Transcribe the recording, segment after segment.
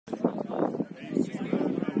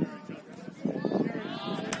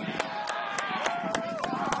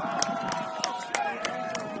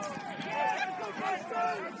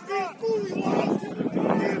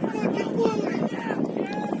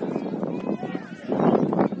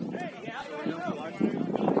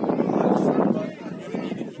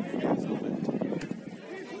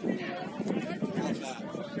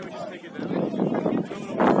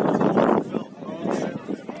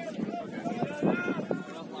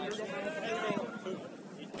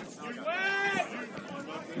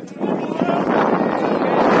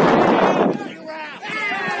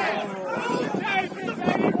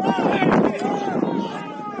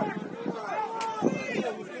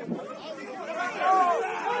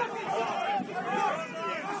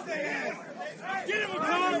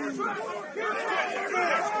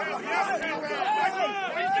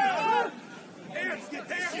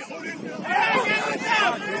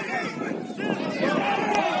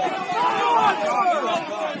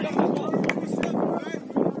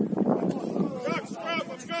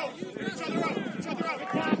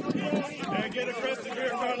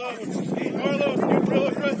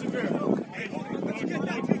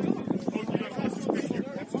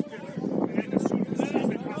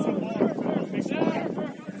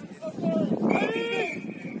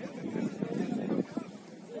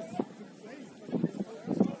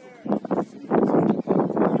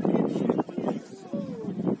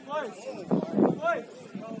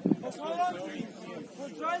We're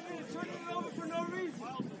driving and turning it over for no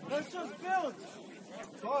reason. Let's just build.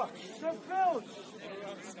 Fuck. Just build.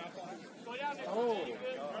 Oh.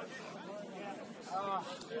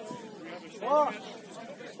 Fuck.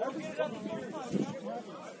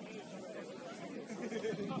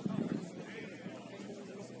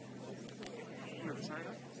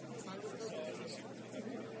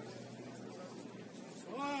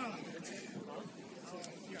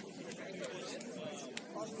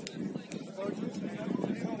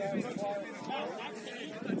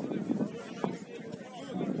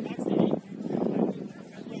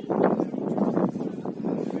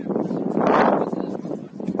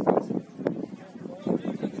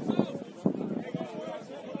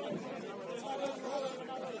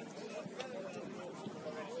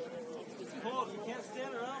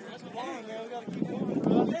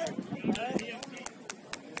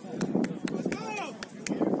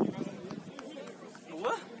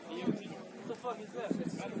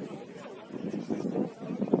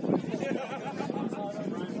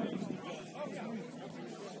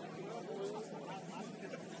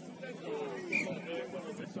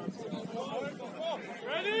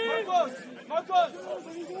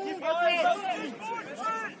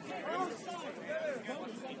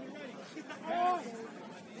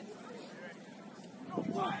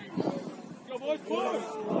 Go boys, push!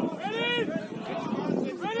 Ready?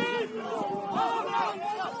 Ready?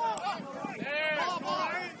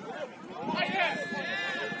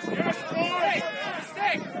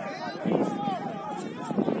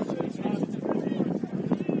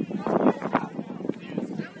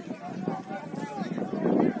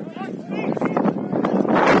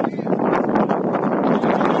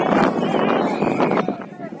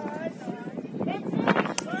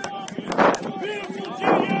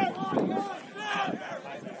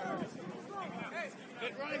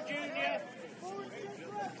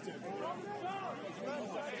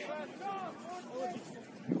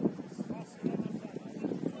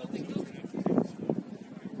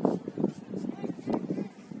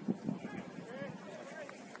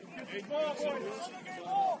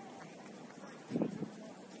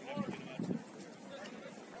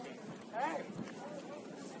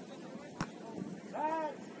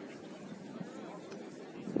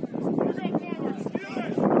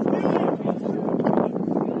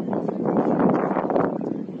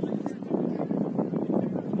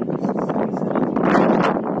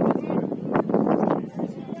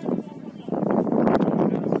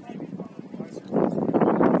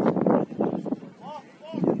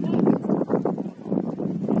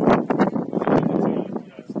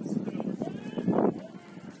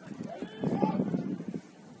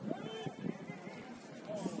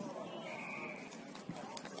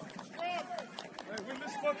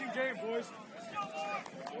 Game, boys.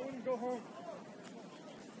 Go home.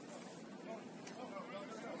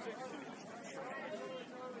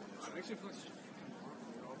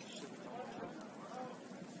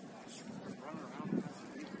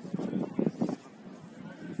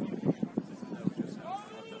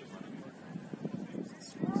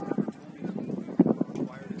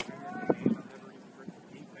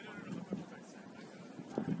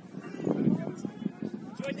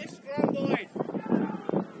 Join this strong, boys.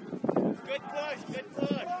 Good push, good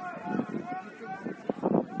push.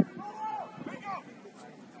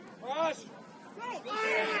 Rush!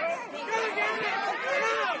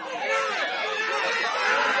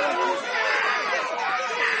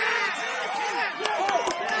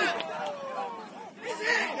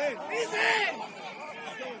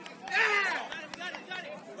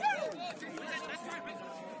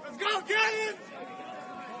 Let's go, get him!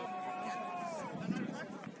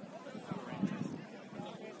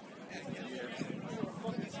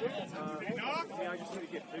 I just need to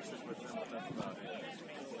get pictures with them, but that's about it.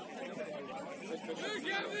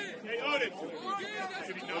 Hey, Odin!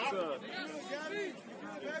 Should he knock?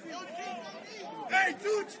 Hey, do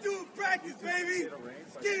what you do in practice, baby!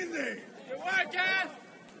 Get in there! Good work, guys!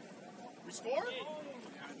 We score?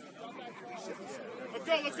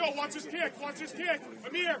 Let's go, watch his kick,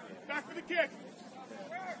 Amir, back for the kick.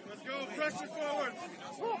 Let's go, pressure forward.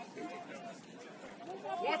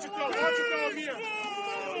 Watch it though, Amir.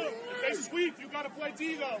 If they sweep, you gotta play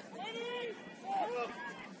D though.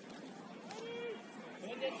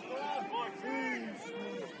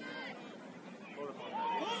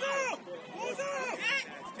 Pulls up!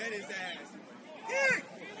 Get his ass. Kick!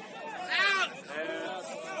 Out!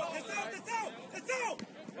 That's out!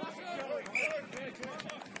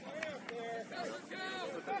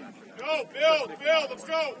 Go, build, let's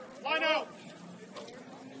go. Line out.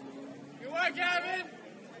 Good work, Gavin.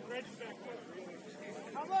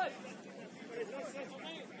 How much?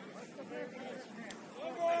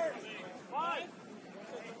 Five.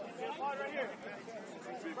 Five right here.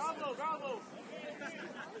 Bravo, bravo.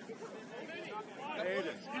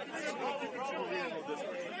 Aiden.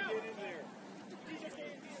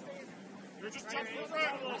 You're just jumping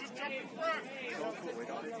front. You're just jumping front.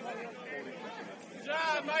 Good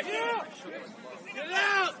job, Mikey. Get it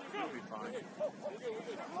out. You'll be fine.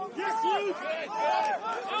 Yes, Luke. Good.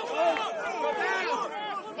 Go down.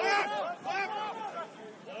 Left.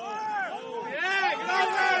 Yeah, get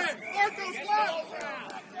over it. Marco's left.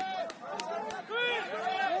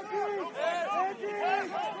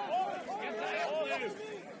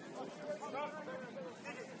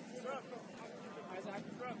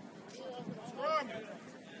 Scrum.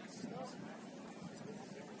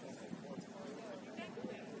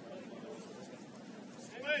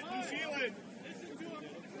 Split, New Zealand.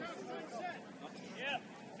 Yeah.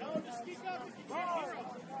 Tell him to speak up if you can't hear him.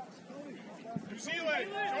 New Zealand.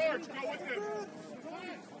 George, go with him.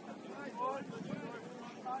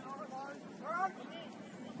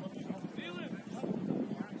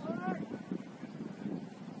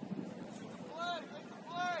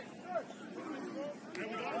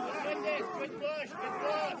 Good push.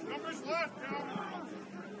 Numbers left now.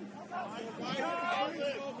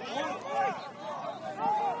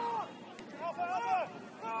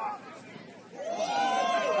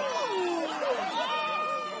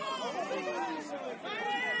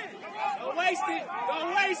 Don't waste it.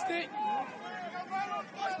 Don't waste it.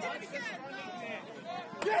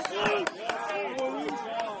 Yes, Luke! Yes,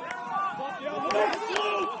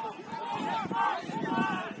 Luke!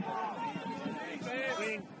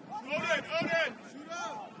 Odin!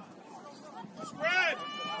 Spread!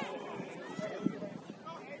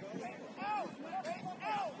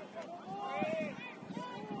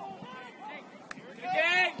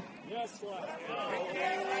 Again. Yes, Move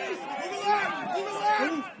Move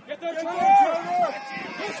along! Get there, Trevor.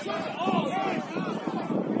 Let's go.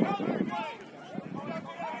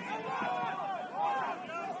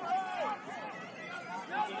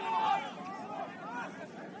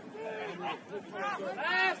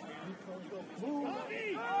 Last.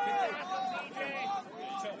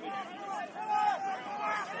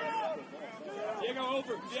 Diego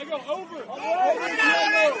over. Diego over.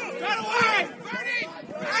 Got away!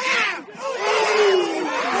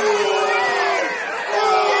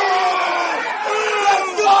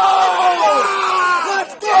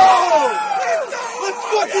 Let's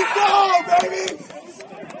fucking go, baby!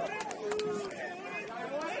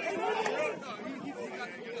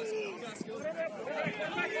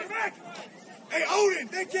 Hey, Odin,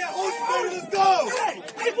 they can't hold you, baby. Let's go!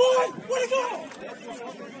 Hey, boy, where'd it go?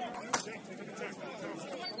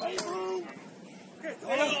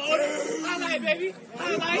 Highlight, baby.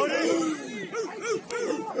 Highlight.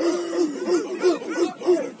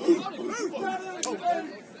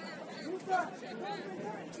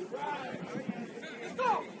 Let's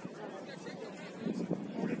go.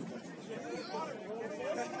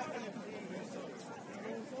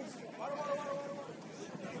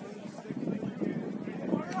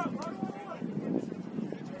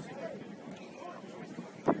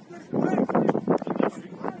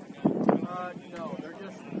 No, they're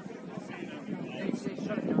just they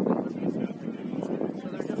shut it down. So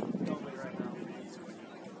they're just filming right now.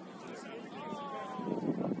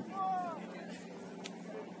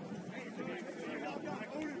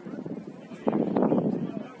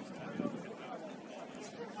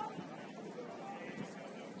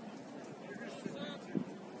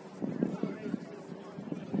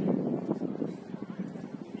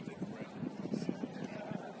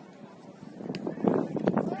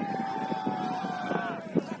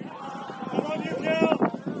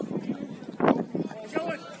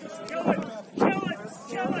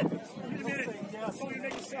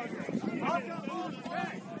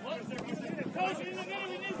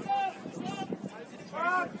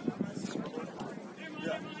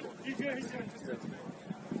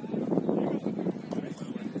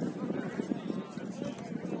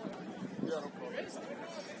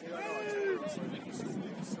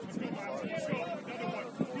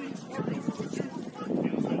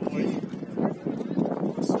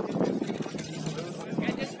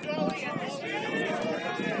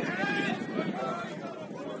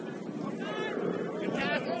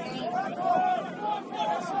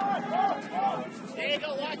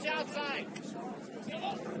 Diego, watch outside.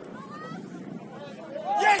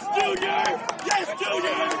 Yes, Junior! Yes,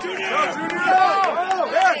 Junior! Junior!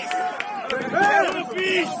 Go, the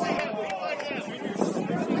beast!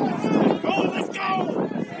 Go, let's go!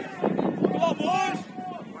 Come on, boys!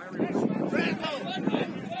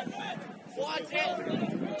 Watch it.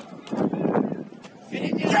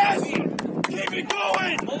 Yes! Keep it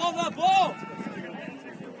going! Hold on that ball!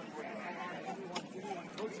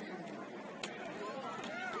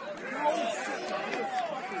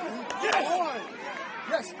 Yes!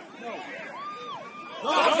 Yes! No!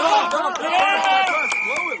 No!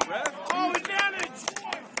 Slow it, ref! Oh, advantage!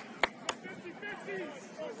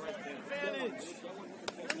 Advantage!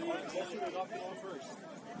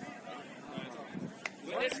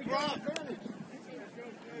 Let's rock!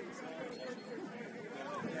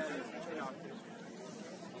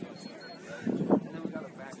 And then we got a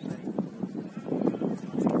back thing.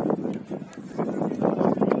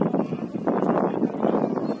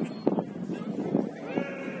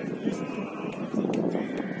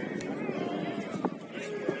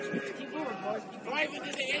 Drive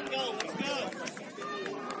into the end goal. Let's go.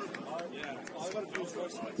 Yeah, all I gotta do is go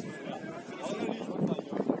side. All I gotta do is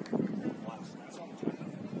one side.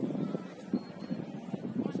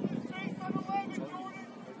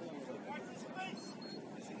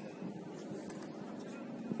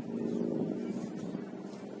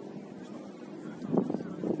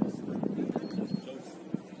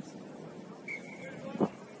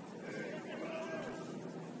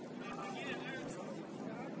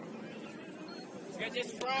 Get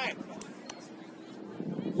this right.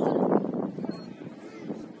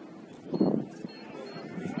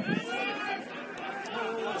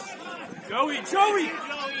 Joey! Joey!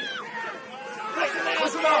 Push him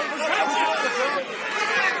out!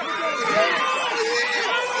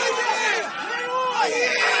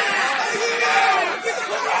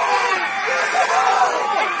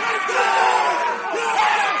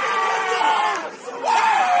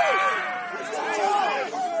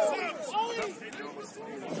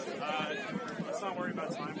 Let's not worry about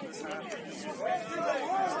time for this half.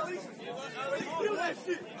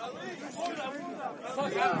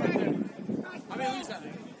 I mean, Lisa.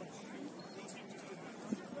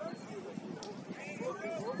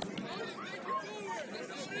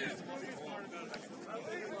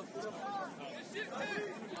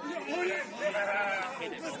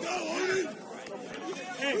 Let's go, Odin!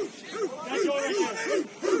 Hey, that's all right there.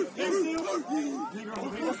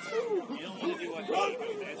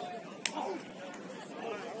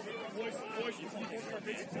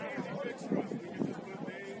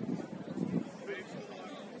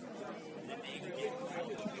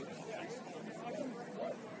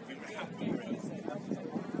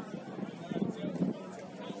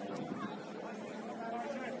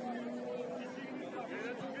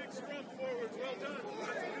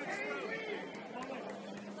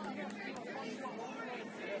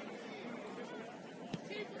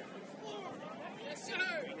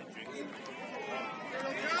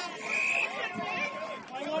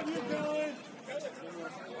 I love you, Dylan.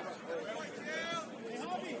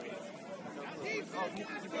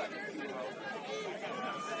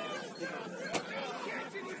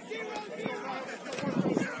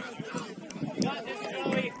 Got this,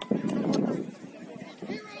 Joey.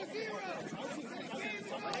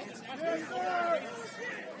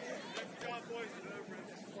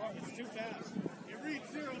 It's too fast. You read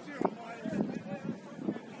 0-0, Mike.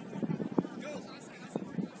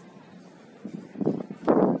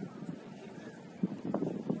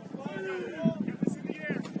 Get this in the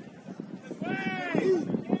air.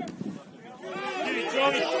 Get it,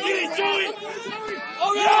 Joey. Get it, Joey.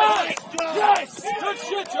 Oh, yes! Yes! Good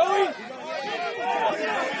shit, Joey!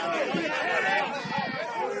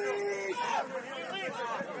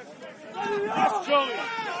 Yes, Joey.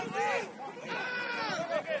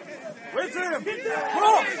 With him!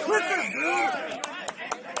 Bro, with him, dude!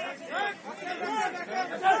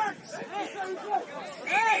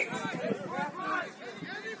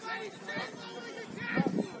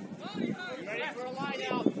 Ready for a line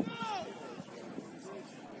out.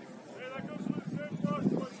 Hey, that goes to the same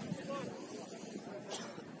bus.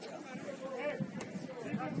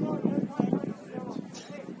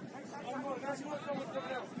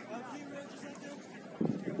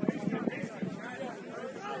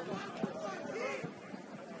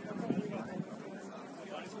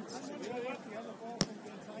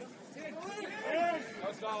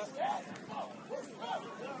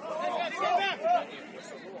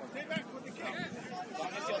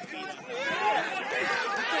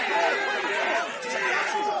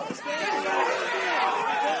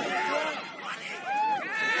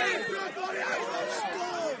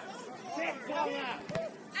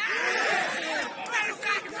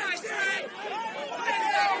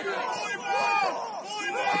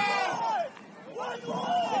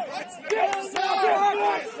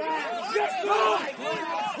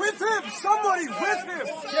 With him! Somebody with him!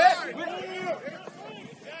 Get with him!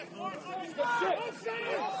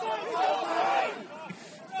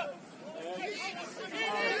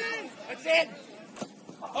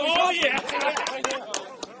 Oh, yeah.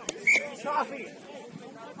 Coffee.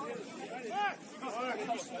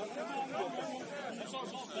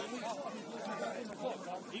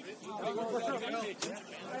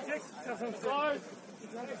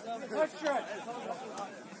 Let's stretch.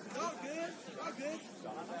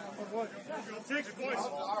 Take it, boys.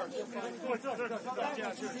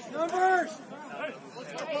 Numbers.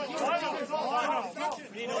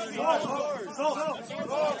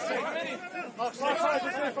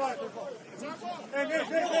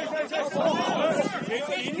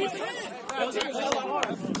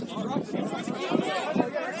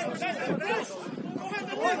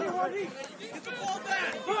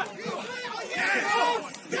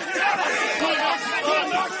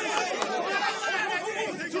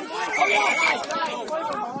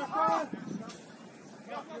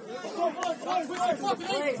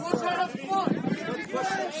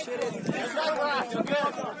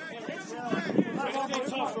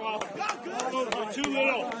 Too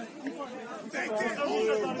little.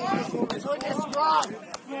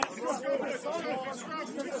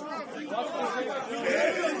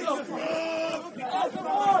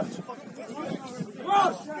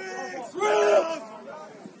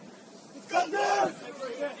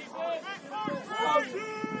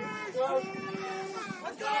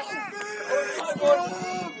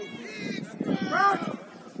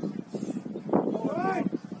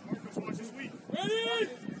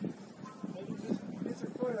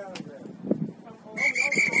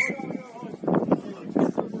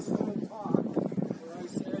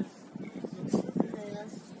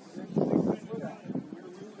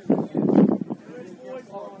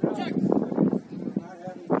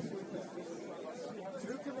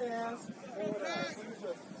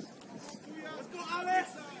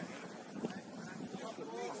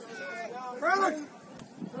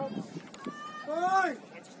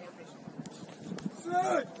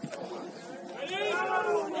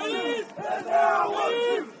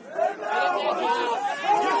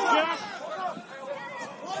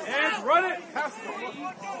 And run it. Pass it.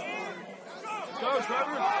 Go,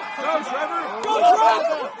 Trevor. Go, Trevor. Go,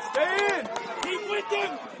 Trevor. Stay in. Keep with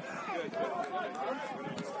them.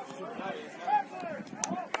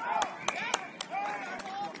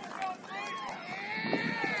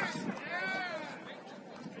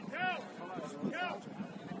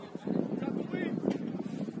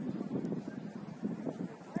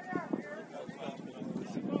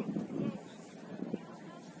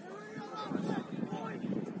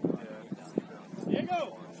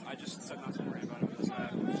 I just said not to worry about it because I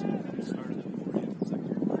started it before you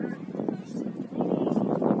second.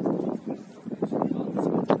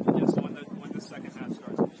 Yes, when the second half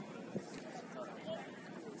starts.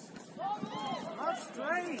 Not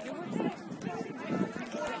straight.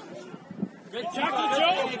 Good tackle,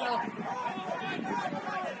 Joe.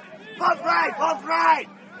 Pump right, pump right.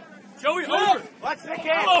 Joey, over. Watch the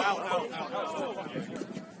kick. Oh.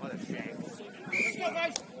 What a shame. Let's go,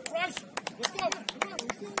 guys. Rush. Let's go.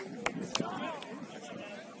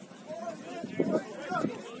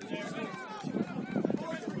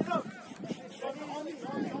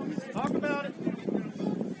 Talk about it.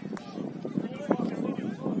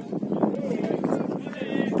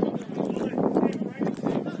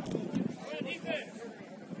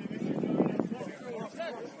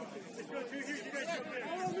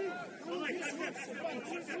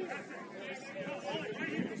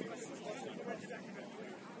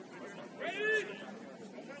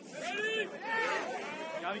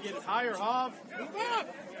 Gotta get it higher, Hov. Move up.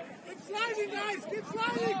 Keep sliding, guys. Keep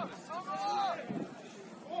sliding.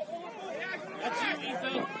 That's you,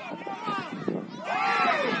 Ethan.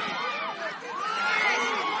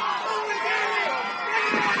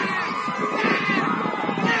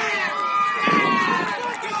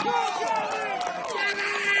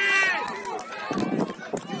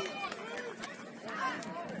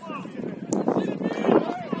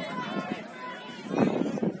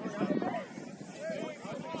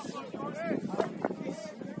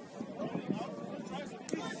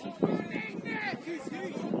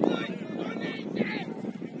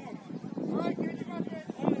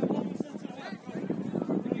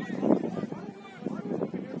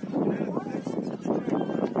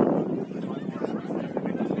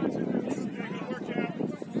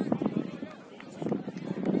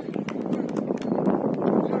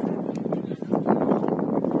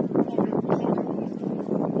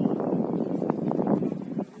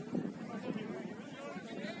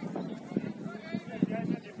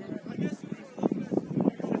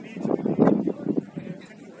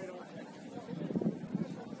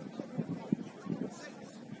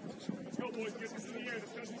 Boys, get this in the air.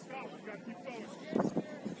 This doesn't stop. We got to keep going.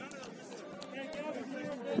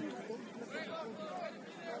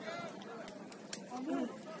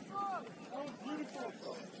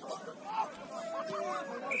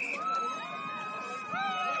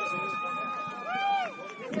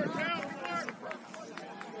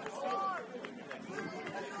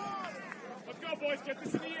 Let's go, boys. Get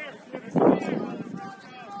this in the air. Get this in the air.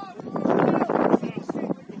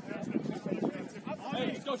 Hey,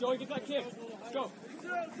 let's go, Joey. Get that kick. Let's go.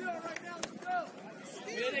 0-0 right now. Let's go.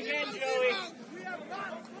 Hit it again, Joey. We have a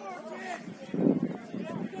lot of score, kid.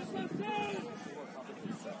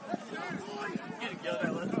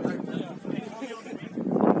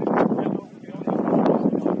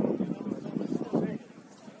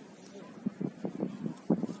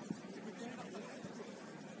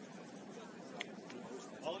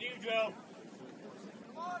 All you, Joe.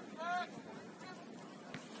 Come on, Max.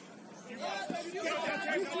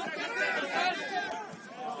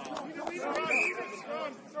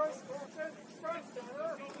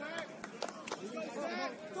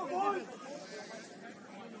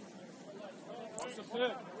 Watch the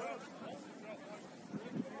pick.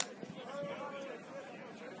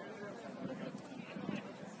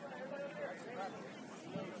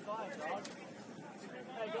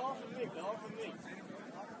 Hey, go off of me. Go off of me.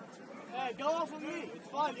 Hey, go off of me. It's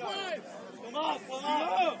 5 yards. Come on. Come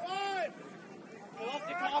on. Fill up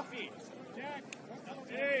the coffee. Jack.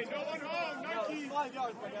 Hey, no one home. No, Nike. it's 5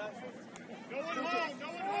 yards, my guy. No one home. No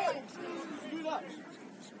one home. Do that.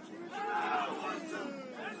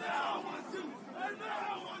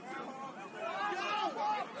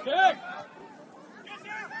 Kick.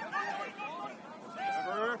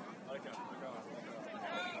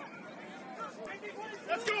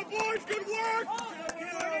 Let's go, boys. Good work.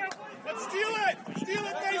 Let's steal it. Steal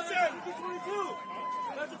it, Mason. 50-22.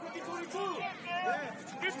 That's a 50-22.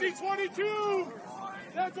 50-22.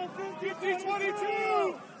 That's a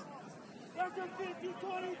 50-22. That's a 50-22.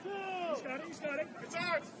 He's got it. He's got it. It's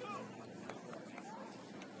ours.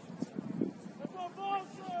 That's our ball,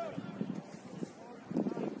 sir.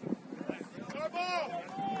 It's our ball.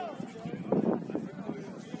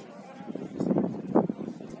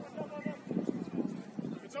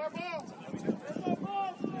 It's our ball. That's our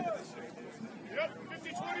ball, sir. Yep,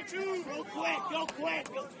 50-22. Go quick. Go quick.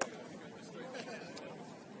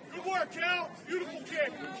 Good work, Cal. Beautiful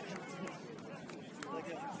kick.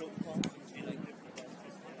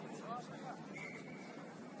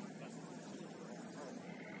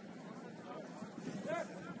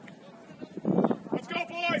 Let's go,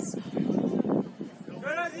 boys.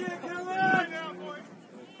 Good idea, Kevin. Right now, boys.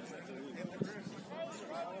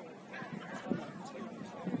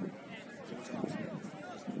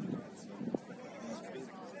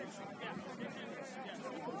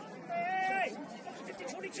 Hey!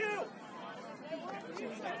 50-22.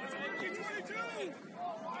 50-22.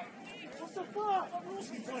 What the fuck?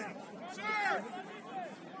 Sir.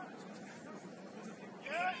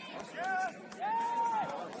 Yes. Yes.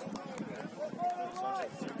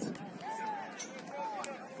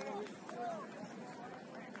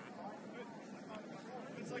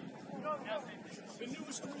 It's like the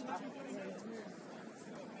newest rule.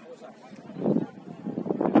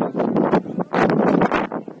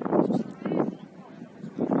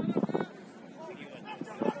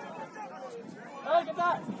 Hey, get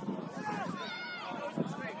that.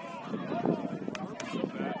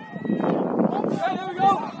 Hey, there we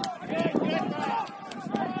go.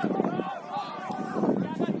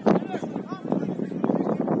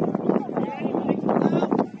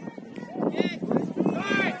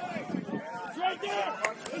 It's right there.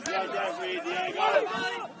 It's right there for you, Diego.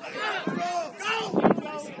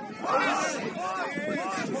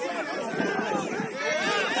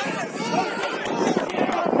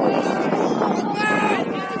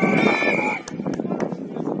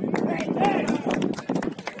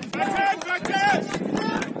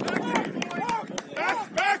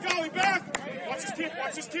 Back, Ollie, back! Watch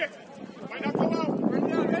his kick. Might not go out.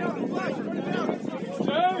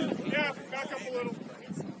 Yeah, back up a little.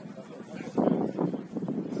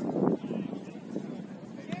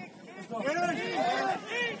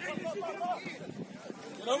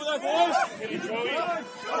 Get over there, boys. Hit it, Joey.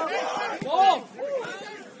 Ball.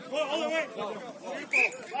 Oh, wait.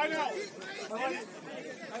 Line out.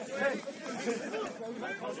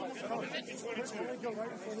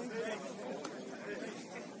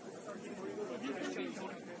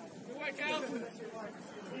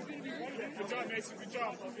 Good job, Mason. Good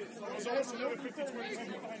job. It was almost 11, 50, 22.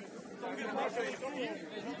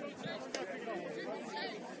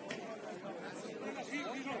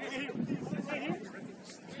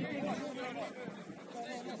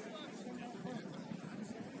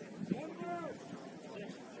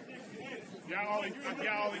 Yeah,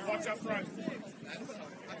 Ollie, watch up front.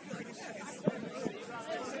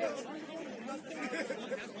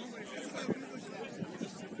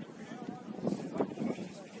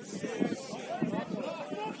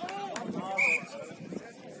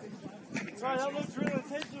 Right, that looks really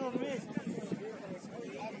intentional to me.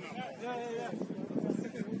 Yeah.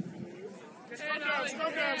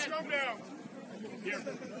 Scrum down. Here.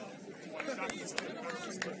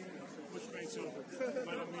 Push Mace over.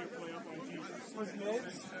 Let him play up on you. What's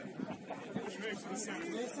Mace? Push Mace to the center.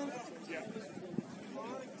 Mason? Yeah.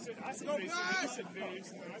 I said Mason. You said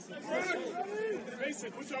Mason. I said Mason.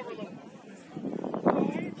 Push over a little.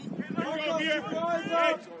 Here we go, here.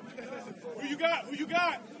 Hey. Who you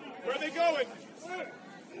got? Where are they going?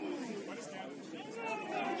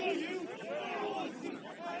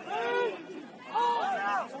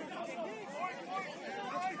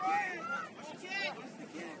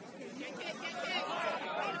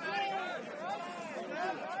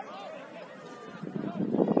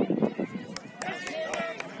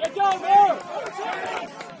 Get down there!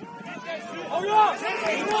 Hold on!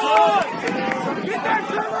 Get that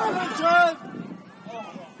shit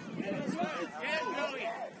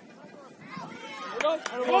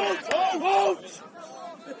Hold!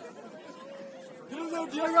 Get him there,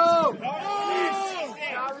 Diego!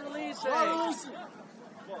 Not releasing!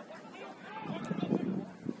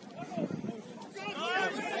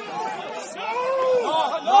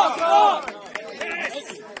 Knock!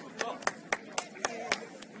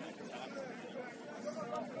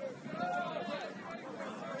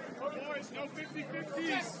 Boys, no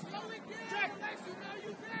 50-50s.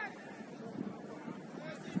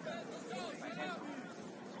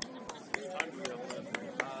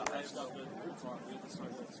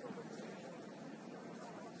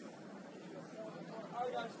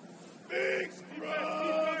 Big defense.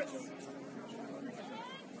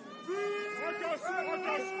 Marcos.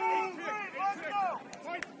 8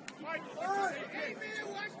 pick. Mike. 8 man,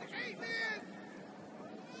 watch the 8 man.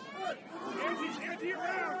 Andy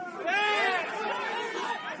around.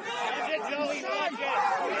 That's it, Joey. Watch it.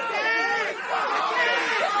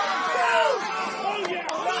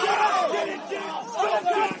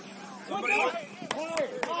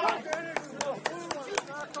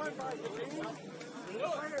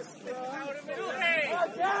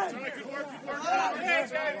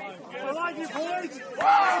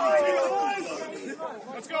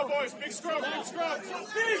 Let's go, boys. Big scrum. Let's go,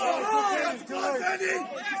 Andy!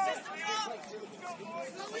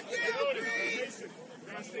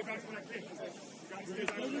 Stay back when I can.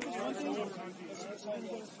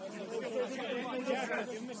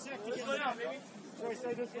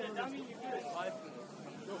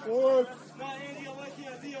 Go forward. No, Andy, I like the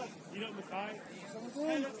idea. You know Makai?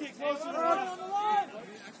 Hey, let's get closer on the line.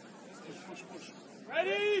 Push.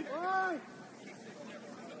 Ready?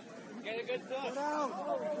 Get a good touch.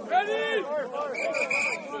 Ready? Ready?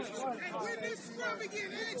 Win this scrum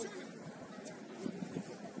again, Andy.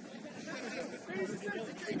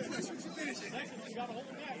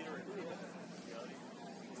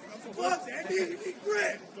 Plus, Andy, you need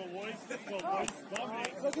grit. Go, boys.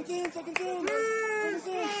 Second team.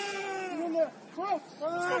 In there. Cross.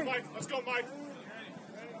 Let's go, Mike.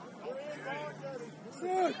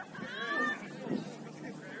 Good.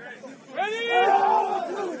 Ready?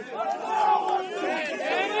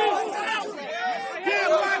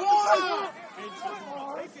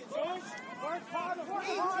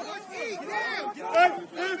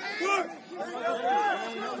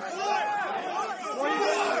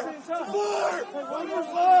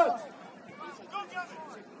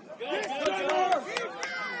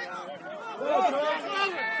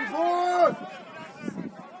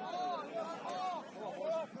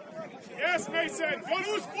 Yes, Mason. Go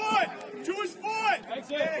to his foot.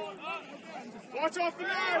 Watch off the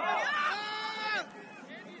knife.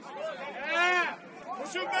 Yeah.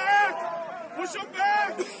 Push him back.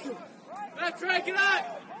 That's right, get up.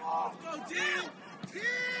 Go down.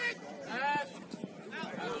 Kick.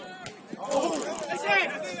 That's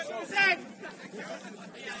it.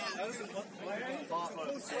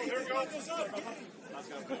 There we go.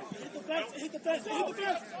 Hit the fence. It hit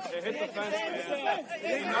the fence, man.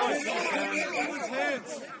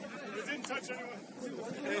 It didn't touch anyone. It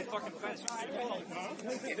hit the fucking fence. I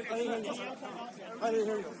didn't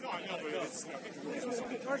hear you. No, I know, but it's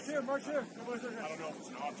not. March here. I don't know if it's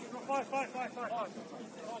an option. Five.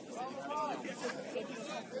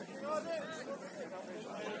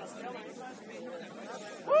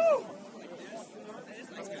 Woo!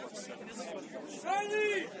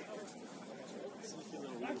 Ready!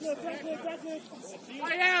 Back it. I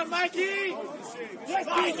am, Mikey! Yes,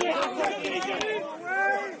 DJ!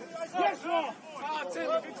 Yes, Rob! Get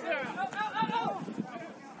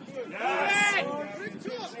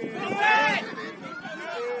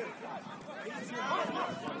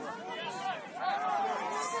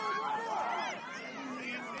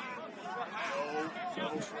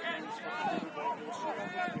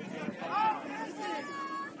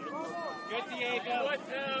Diego.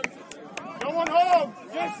 No one home.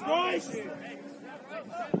 Yes, nice.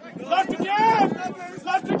 Left again.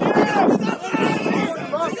 Left again.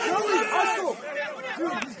 Hustle.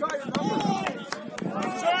 Dude, he's got your number.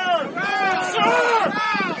 Sir. Sir.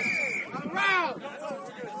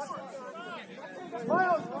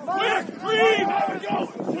 Quick, green. There we go.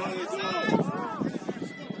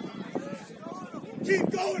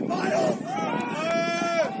 Keep going, Miles!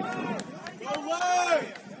 Go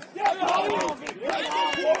away! Get out!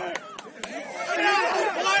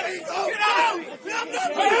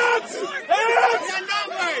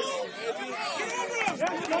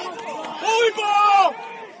 Holy ball!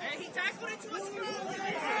 He tackled it to us.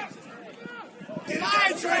 Get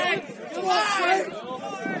on, Trey! Come on!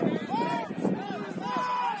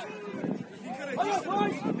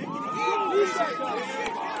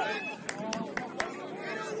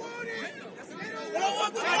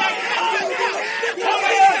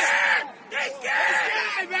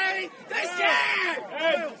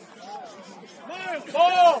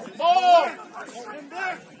 Ball! Ball!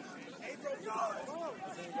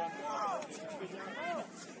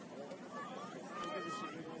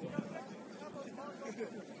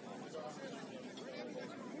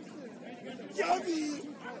 Yummy!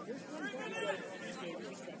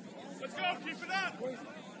 Let's go, keep it up!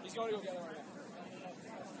 He's going to go get it right now.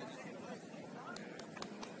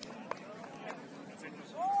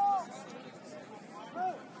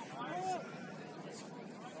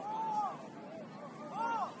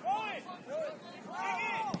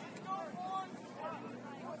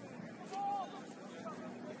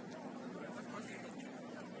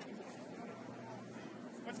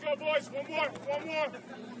 Let's go, boys. One more. One more.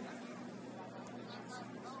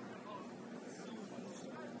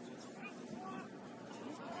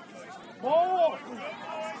 Ball.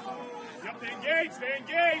 Yep, they engage. They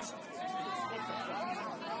engage.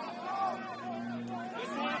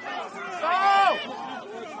 Foul.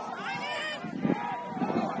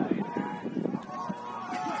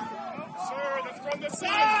 Sir, that's from the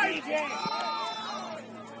side.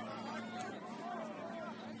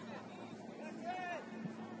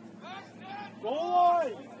 Goal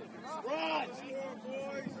line! Run!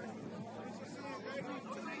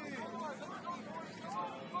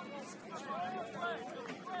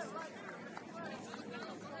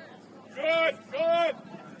 Good, good!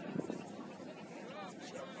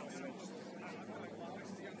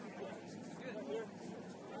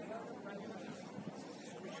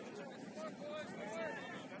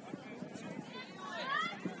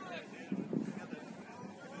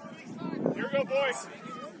 Here we go, boys.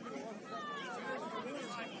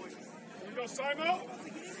 Go, Simo.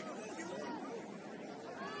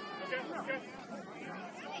 Okay.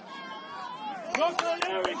 Go,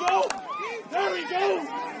 there we go. There we go.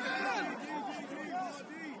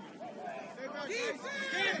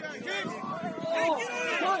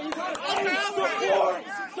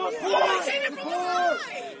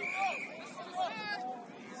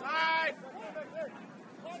 Side.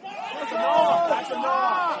 That's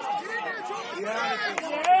enough.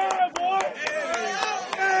 Yeah, boy.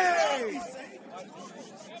 Hey.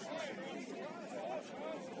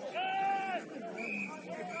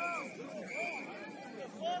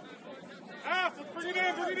 Half, let's bring it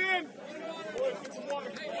in. Boys, get some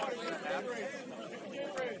water, Get ready.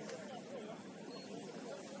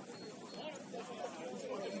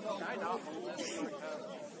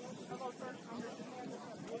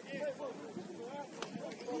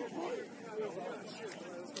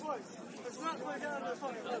 Let's not play down the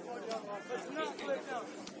fucking left. Let's not play down.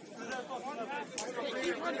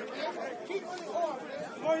 Keep running.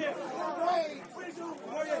 Oh, yeah.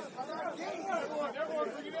 Everyone,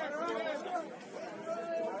 bring it in.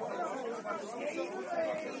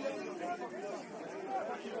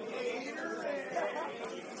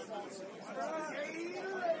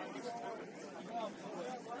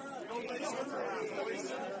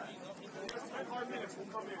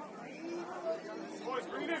 Boys,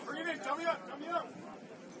 bring it in. Tell me up.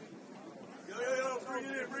 Yo, bring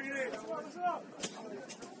it in. What's up?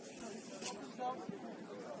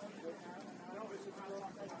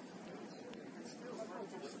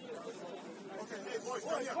 Okay, hey, boys,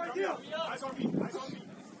 come here. Eyes on me.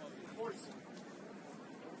 Boys.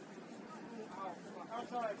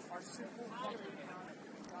 Outside, our simple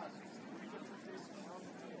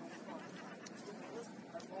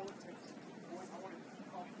that's all it takes. Boys, I want to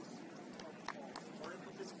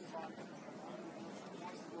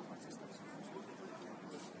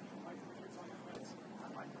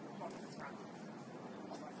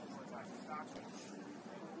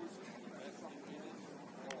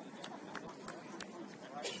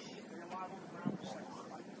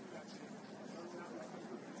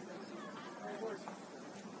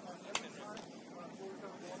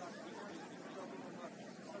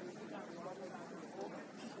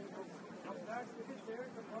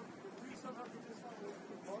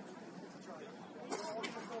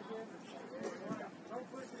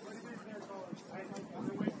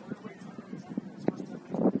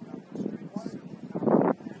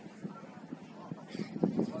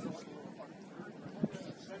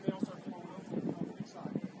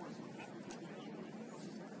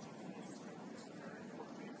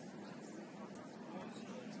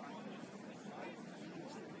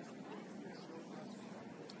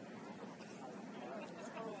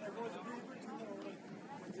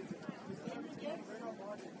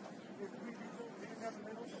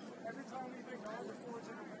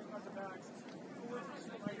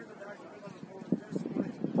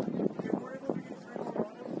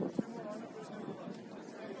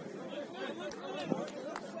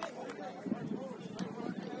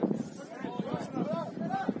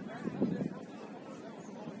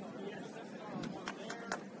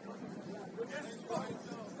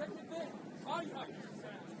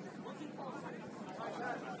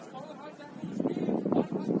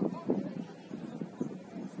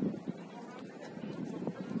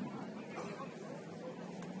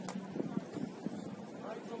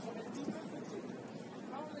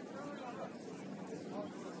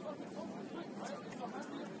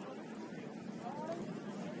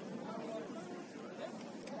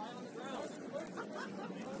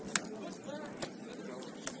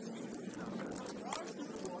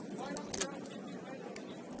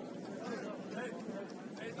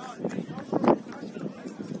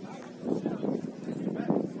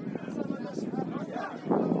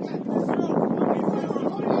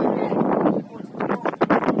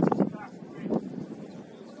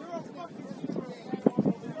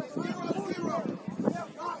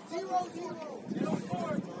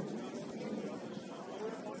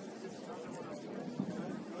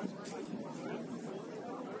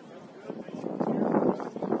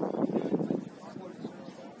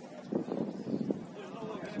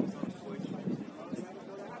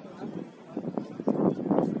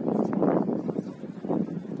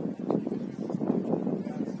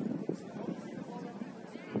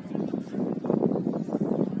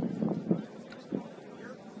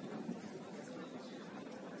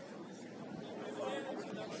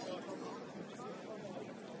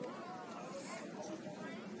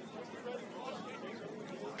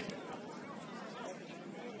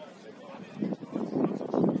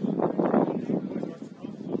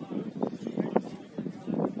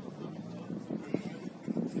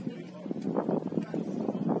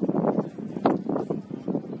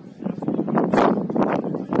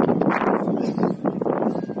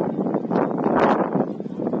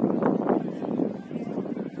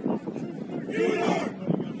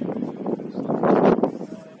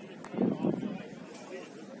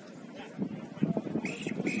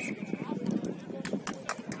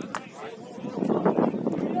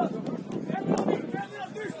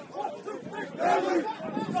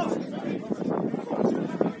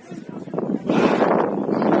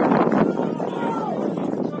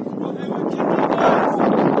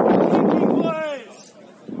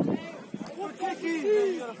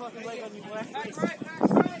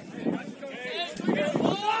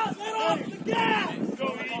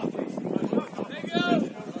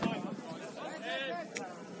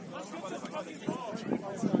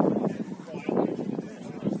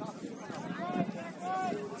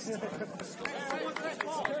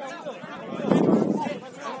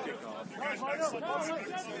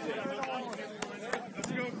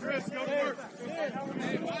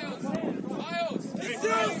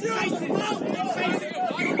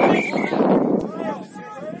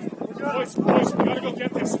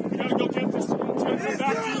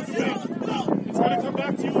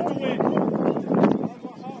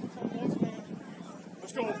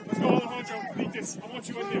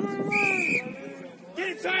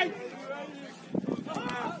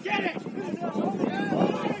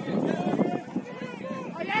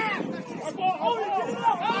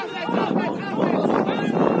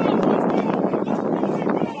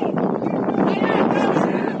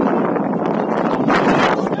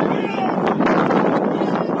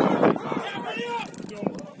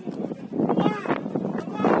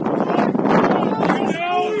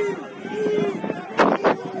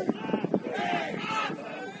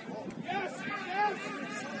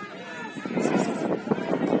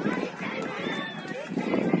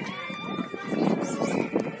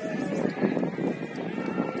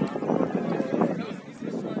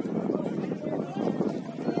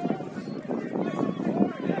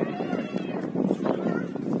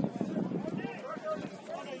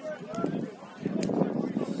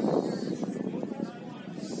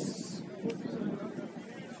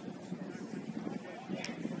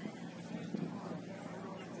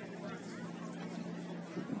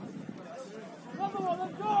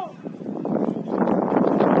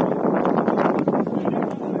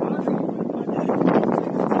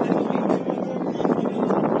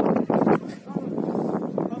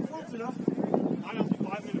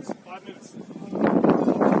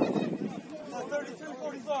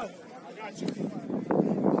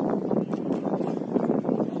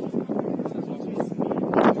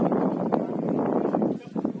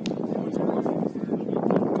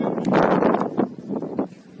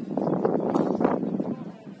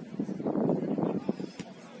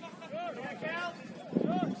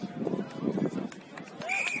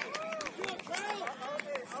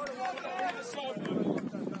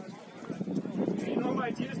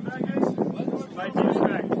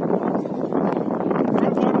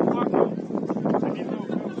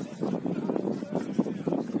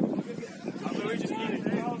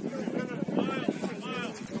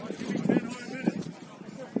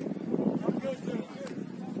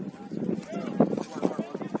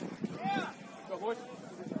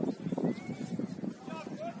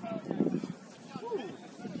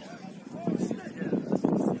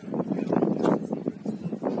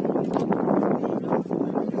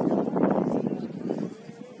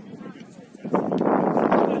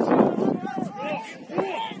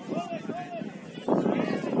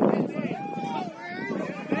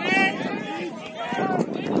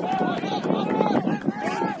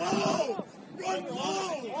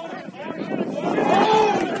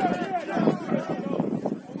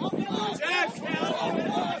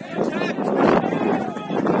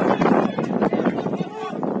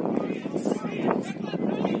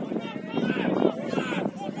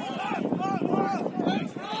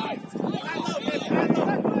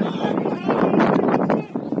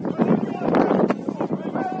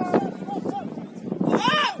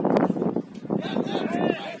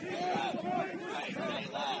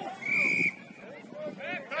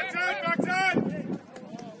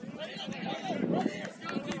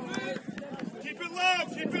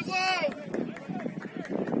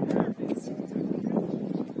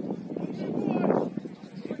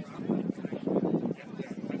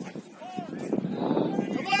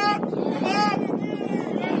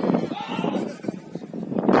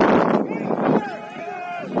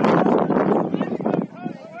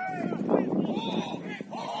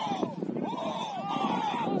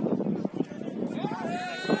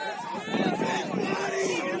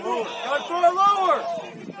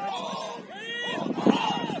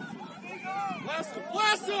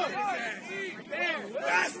Faster!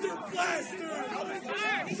 Faster, blaster!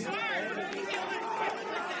 He's hard.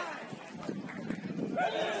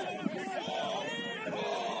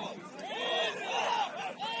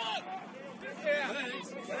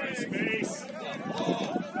 Space.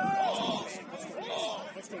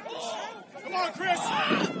 Come on, Chris!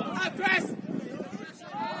 High press!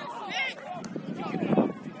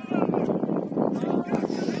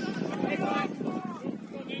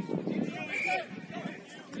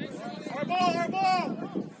 Our ball, our ball!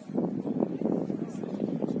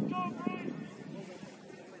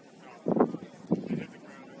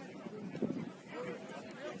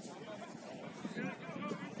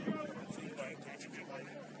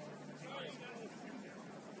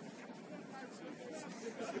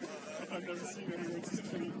 I've never seen anyone just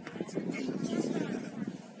clean.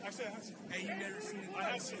 Actually, I have seen. Hey, you've never seen it? I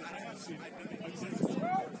have seen it. I've seen it.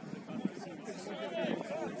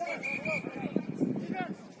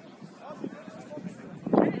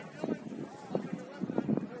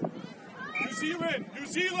 New Zealand! New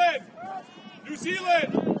Zealand! New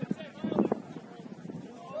Zealand!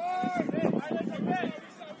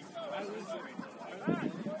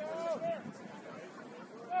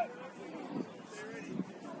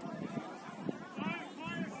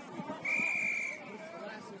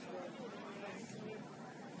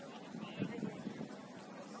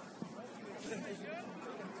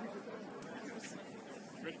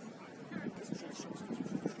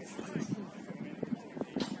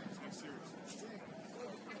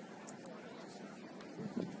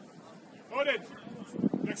 Loaded.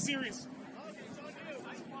 Next series.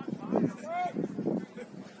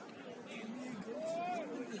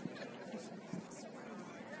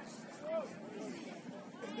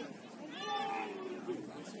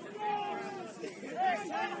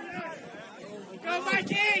 Go,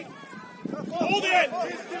 Mikey! Hold it!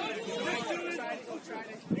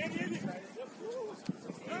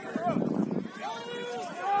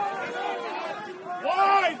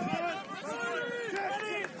 Wide!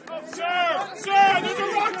 Sir! Sir! There's a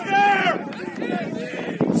rock there!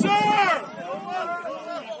 Sir!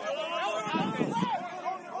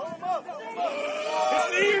 His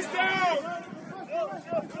knee is down!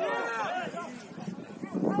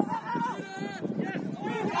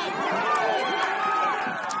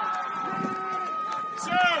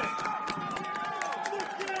 Sir!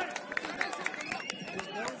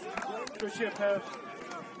 Good shit, Pev.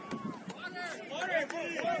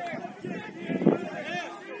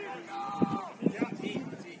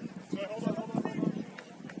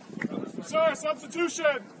 Sir,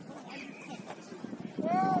 substitution!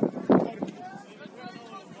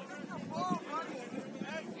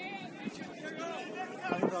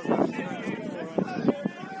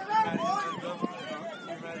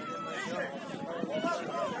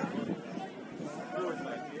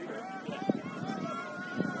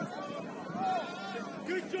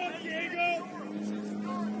 Good job, Diego!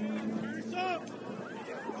 Here's up!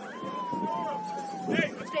 Hey,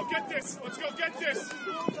 let's go get this! Let's go get this!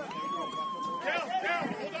 Down, down!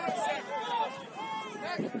 Hold on a sec!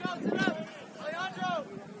 Alejandro!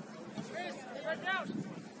 Chris, right down!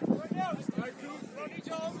 Right down! Don't need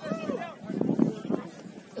you all over there, down!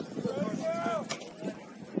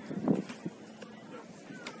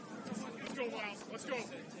 Let's go, Miles. Let's go.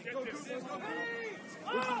 Get this. Good, good.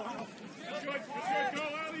 Go,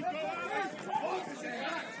 Ali. Go, Ali.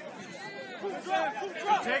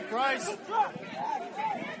 Take Bryce.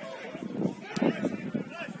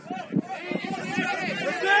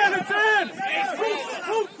 It's in. It's in.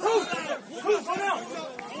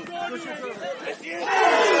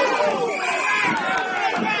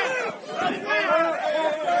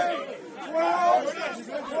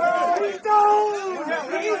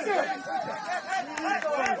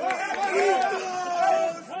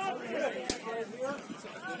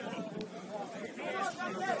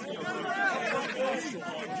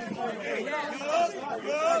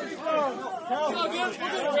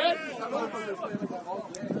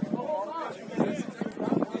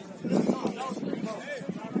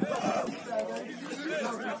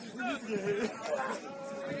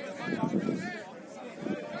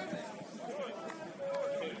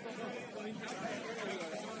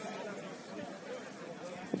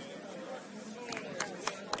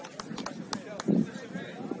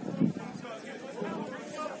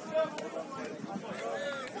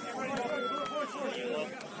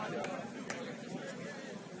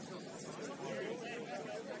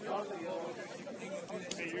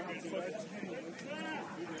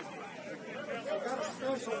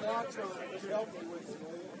 Special watch on to help me with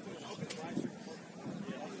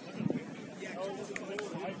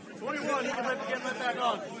 21, he can get right back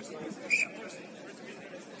on.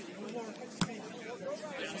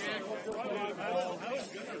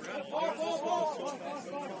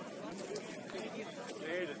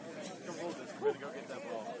 Aiden, come hold this. We're going to go get that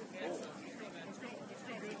ball.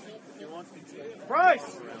 He wants to get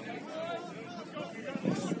Bryce!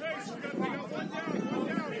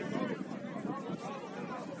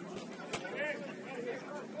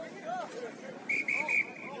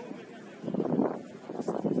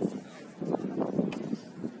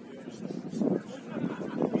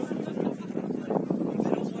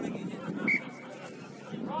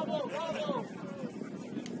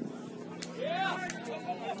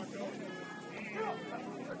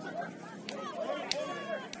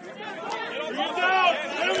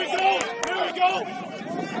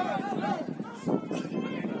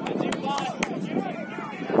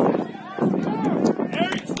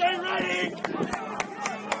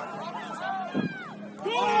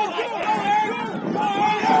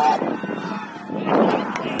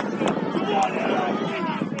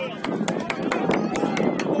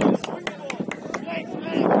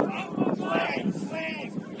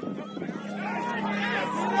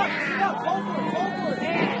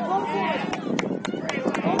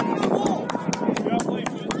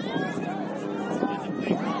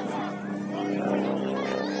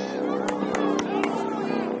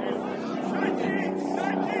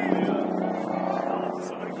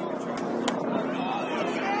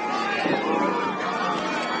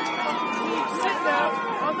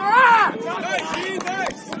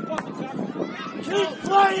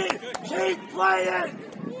 Keep playing!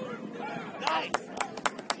 Nice!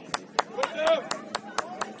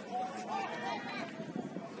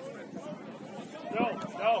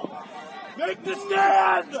 No. Make the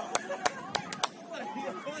stand!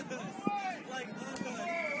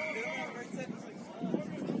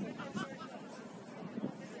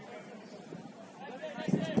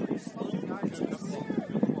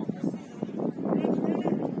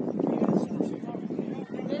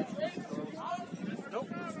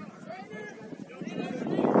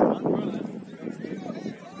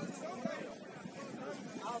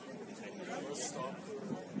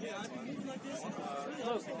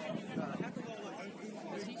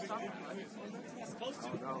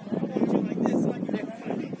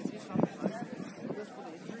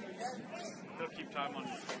 He'll keep time on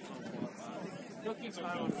his phone. He'll keep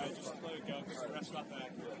time on it. Just let it go. Because the rest not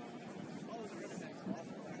back.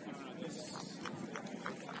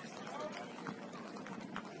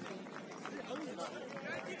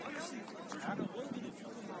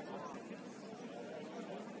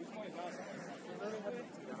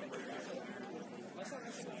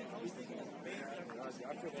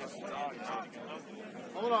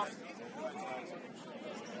 Hold on.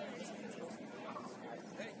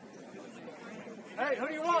 Hey, who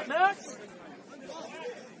do you want, Max?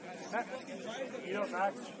 You know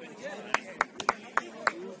Max.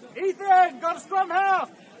 Ethan, go to scrum half.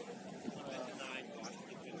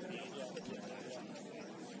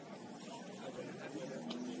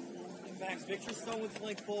 Max, Victor Stone's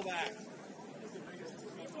playing fullback.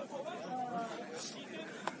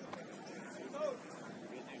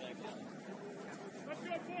 Let's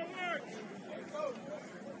go forward.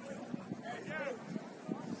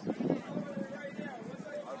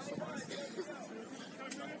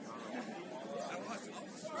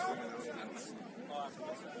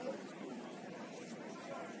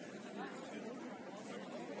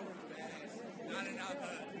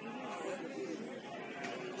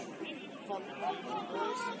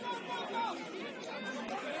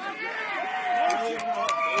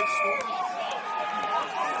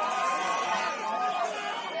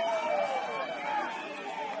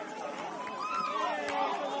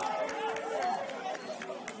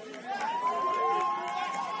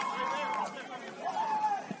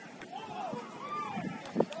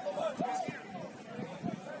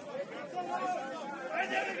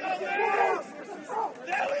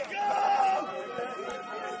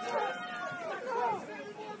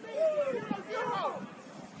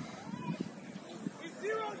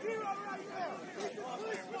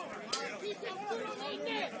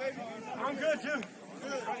 I'm good, too.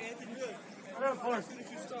 Good. I have fun.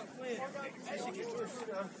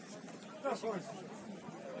 Of course.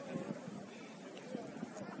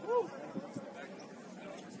 Woo.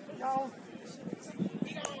 Down.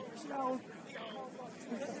 Down.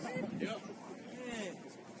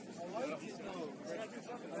 I like it though.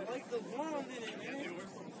 I like the warmth in it, man.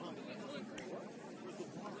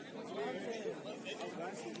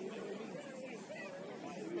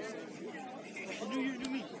 New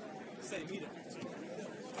me. Say, meet it.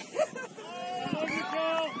 I love you,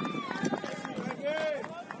 Cal.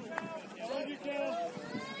 I love you, Cal.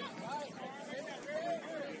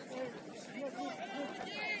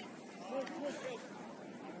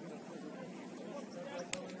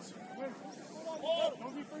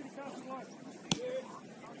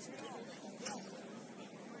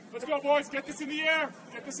 Let's go, boys. Get this in the air.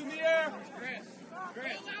 Get this in the air. Here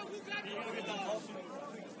Here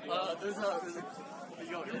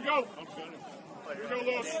we go. Here we go,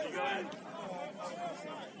 Lewis.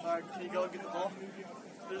 Alright, can you go and get the ball?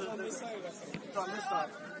 It's on this side. It's on this side.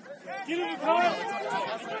 Get it, Kyle.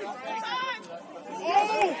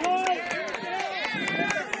 Oh!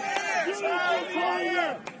 Beautiful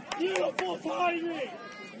fire! Beautiful fighting!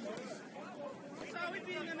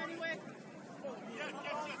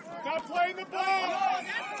 Not playing the ball!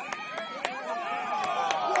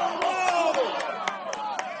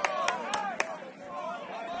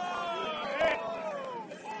 Hey.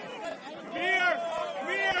 Come here! Come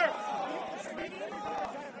here!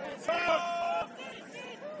 Stop!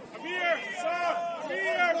 Come here! Stop! Come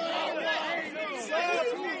here! Stop!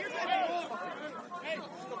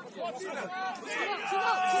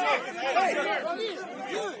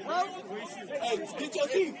 Get your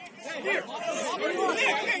team. Here, you're good.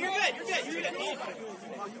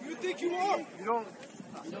 You think you are? You don't.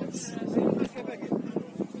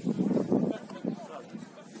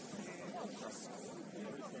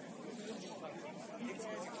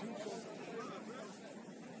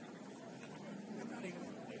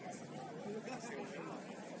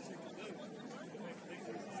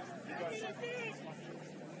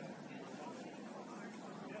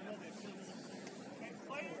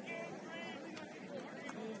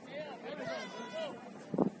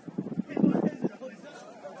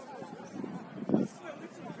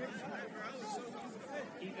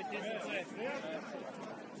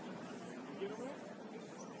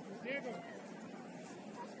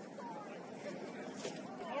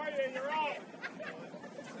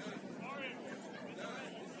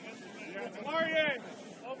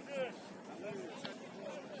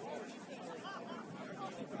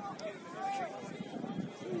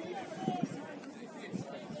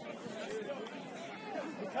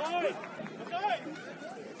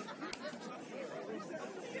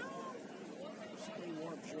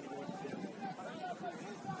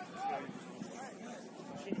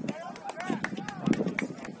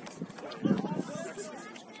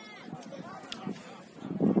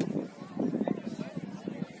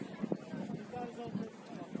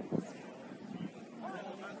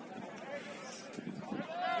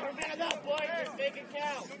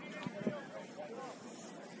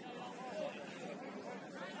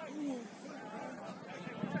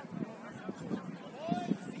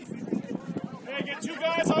 Hey, get two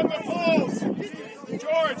guys on the poles.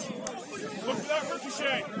 George, look for that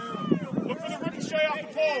ricochet. Look for the ricochet off the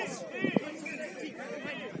poles.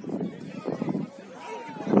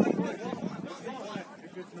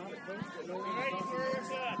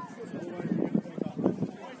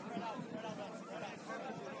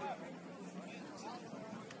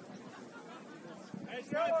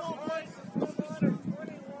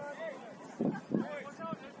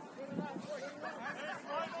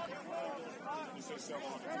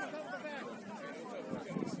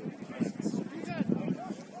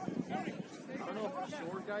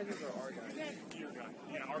 Guys or our guys? Your guy.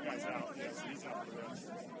 Yeah, our guy's out. Yeah, so he's out for the rest.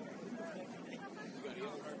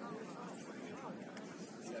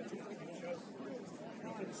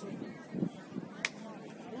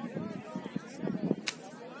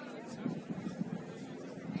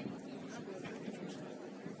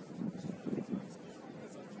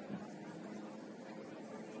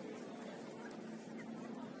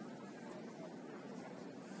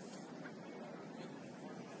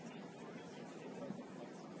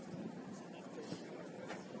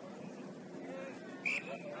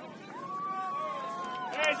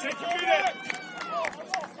 Hey, take your minute.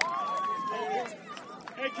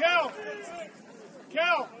 Hey, Cal,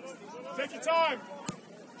 take your time.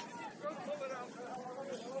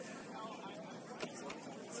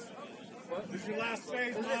 This is your last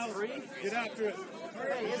phase, Miles. Get after it.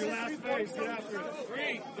 This is your last phase. Get after it.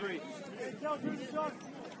 Three.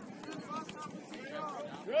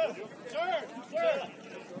 Good. Third.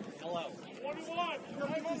 Hello. 21.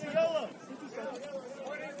 Time on the yellow.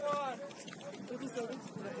 21.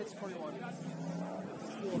 It's 21.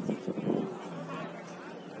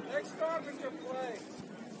 Next time in your play.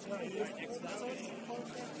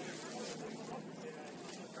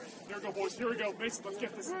 There we go, boys. Here we go. Mason, let's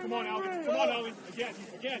get this. Come on, Allie. Come on, Allie. Again.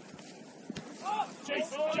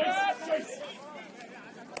 Chase. Chase.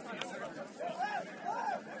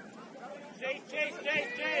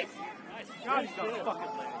 God, he's got a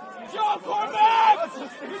fucking leg. Good job, Cormac!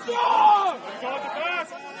 Good job! Go at the pass.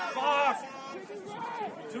 Pass.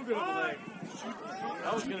 Too good of a leg.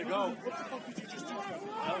 That was gonna go.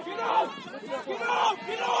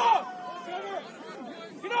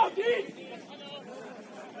 Get out, D!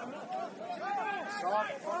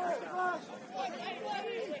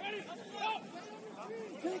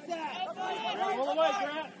 Take that. Pull away,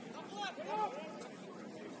 Grant.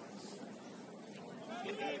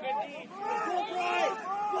 Flip right.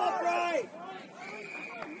 Flip right.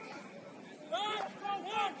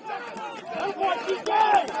 Good boy, TJ.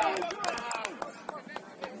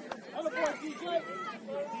 Good boy, TJ.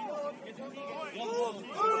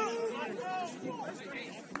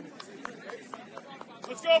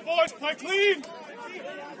 Let's go, boys. Play clean.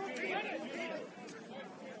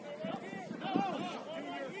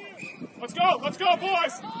 Let's go, boys. Let's go,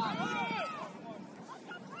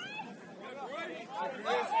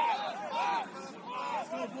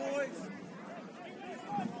 boys.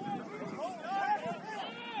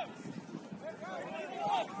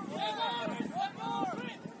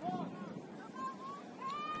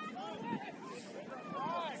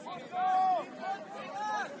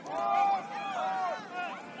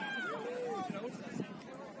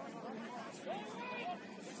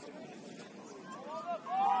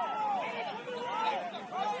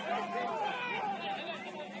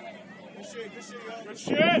 Good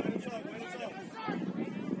shit.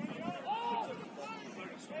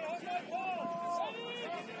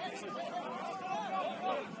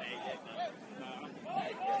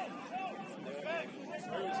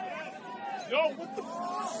 Yo, what the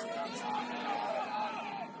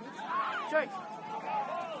Jake.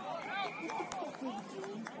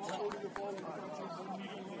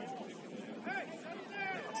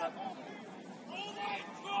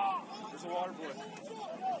 There's a water boy.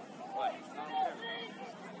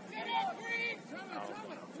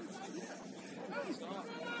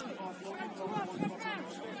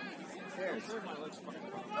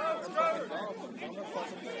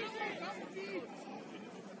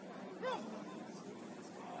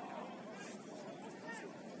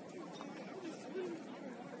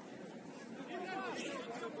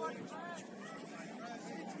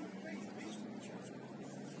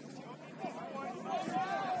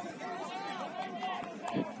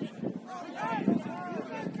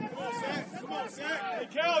 Hey,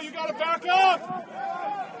 Cal, you gotta back up!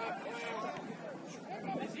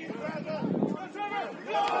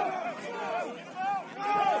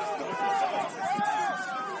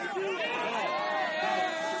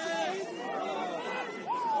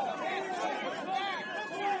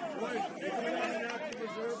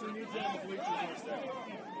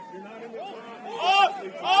 Up!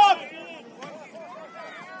 Up!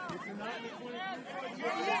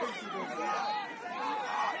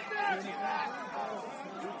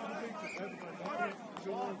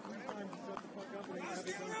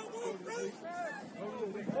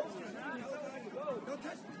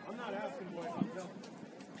 I'm not asking boys, I'm telling you.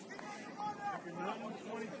 If you're not in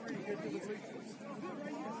 23, get to the bleachers. I'm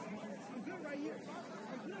good right here.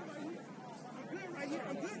 I'm good right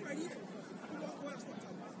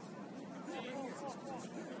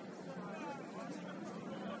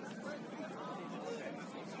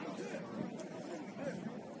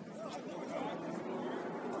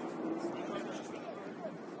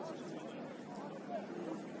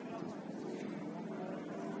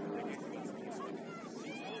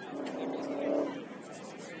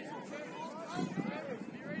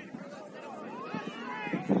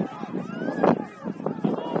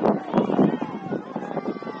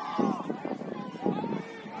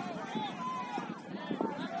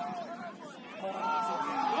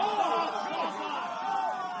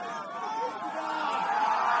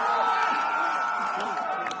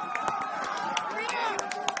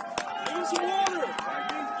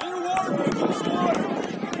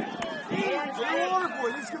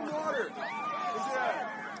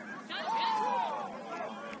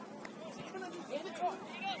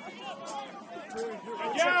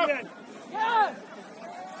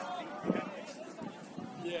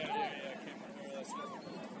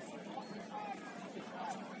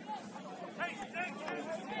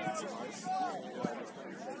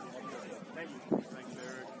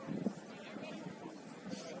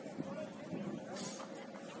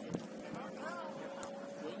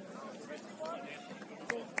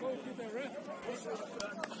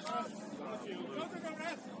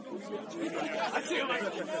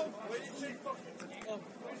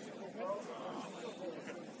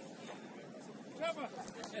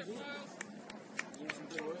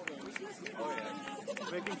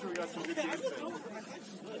Making sure we got some good games in.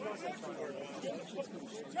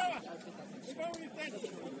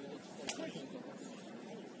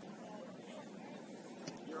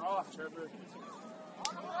 You're off, Trevor.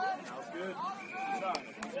 That was good. Good job.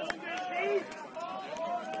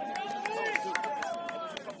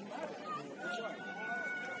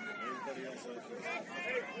 Everybody else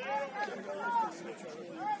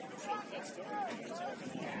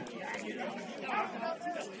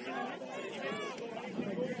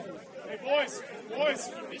Hey, boys.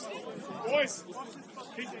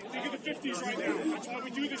 Think of the 50s right now. That's why we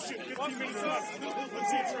do this shit. 15 minutes left. Let's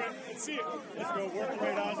see it, Trent. Let's see it. Let's go. Work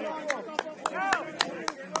right, Ozzy.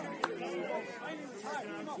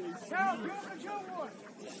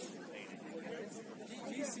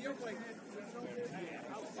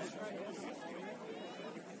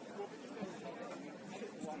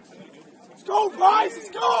 Let's go, guys! Let's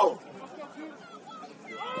go!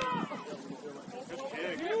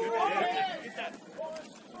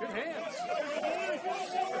 Good hands.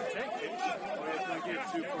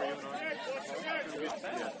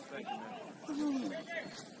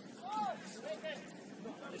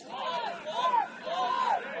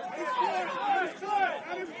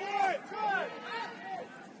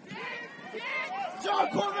 John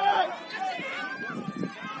Cormac!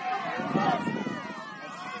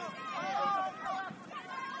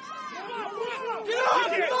 Get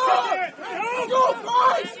up! Let's go,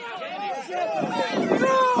 guys! Get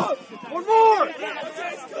up! One more!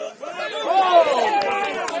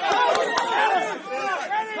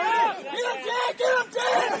 Get him,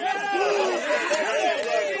 Dan!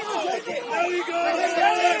 There we go!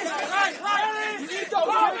 You need those,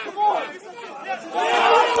 man. Come on!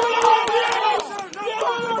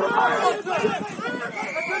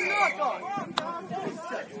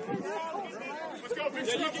 Let's go, big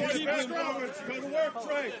scrub, boys. Big scrub. Go to work,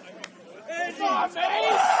 Trey. Come on, man!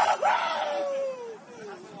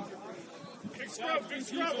 Big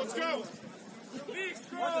scrub, let's go. Big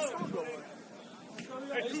scrub.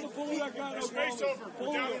 Hey, space over.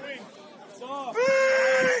 We're down the wing.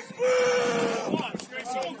 Big Come on,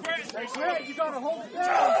 space over. Space over. you gotta hold it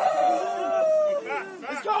down! Back.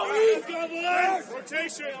 Let's go, Eve!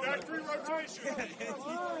 Rotation, back three rotation.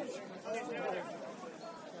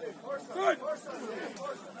 Good!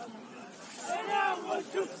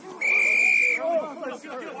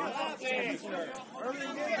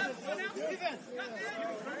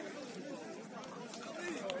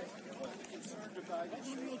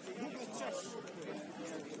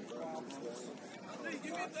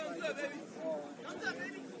 Give me a thumbs up, baby. Thumbs up,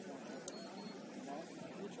 baby.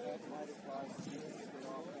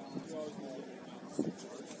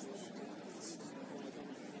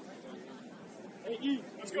 Hey, Eve.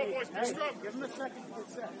 Let's go, boys. Big scrub. Give him a second to get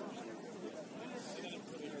set.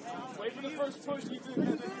 Wait for the first push. You do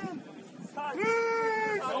it.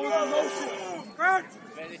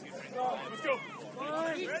 Let's go.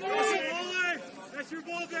 That's your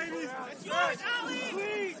ball, baby. That's yours,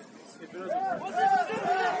 Ali.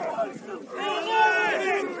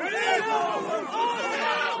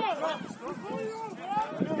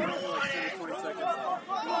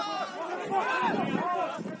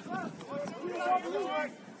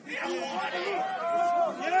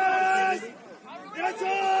 Yes! That's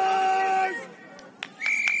ours!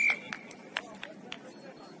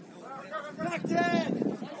 Back 10.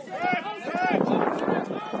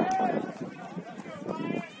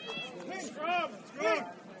 Scrub.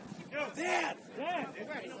 Yo, Dad! Hey,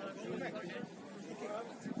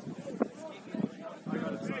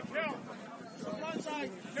 Kel.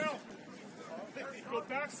 Kel. Go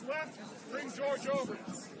back left. Bring George over.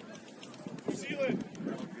 New Zealand.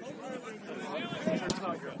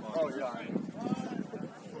 Oh, yeah.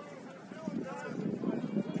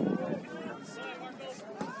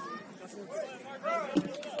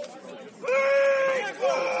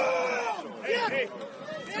 Hey.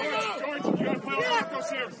 George, you gotta play on Marcos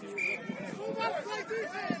here.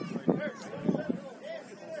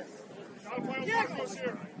 Gotta play on Marcos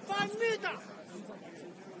here. 5 meters.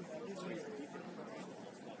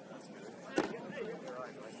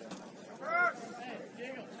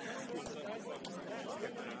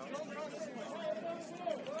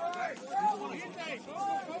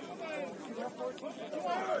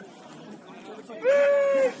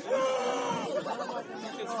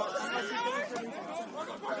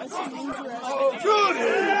 Oh, good!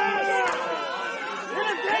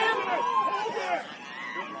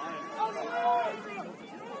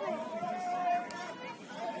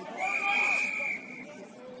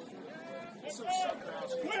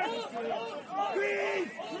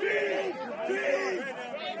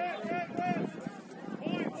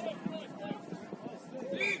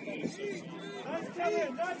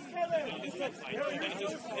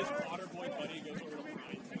 His water boy buddy goes over to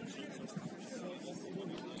Ryan.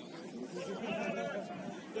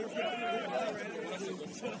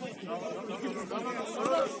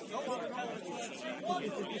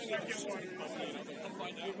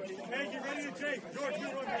 Hey, get ready to take. George, you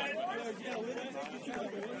run back.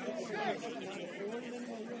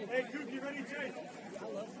 Hey, Coop, you ready to take?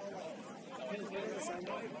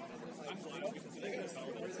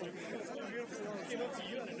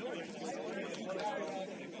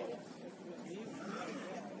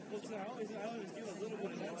 I always give a little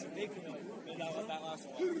bit of that to make it like that last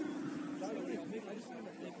one.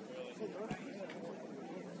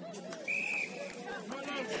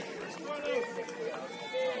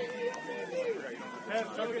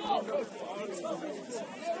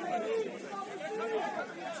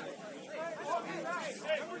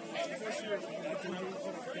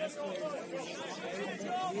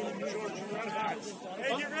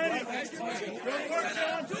 Hey, get ready.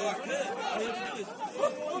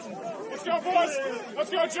 Let's go, boys. Let's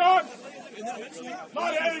go, John. A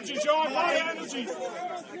lot of energy, John. A lot of energy.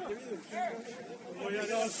 Oh, yeah,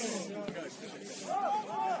 that was cool.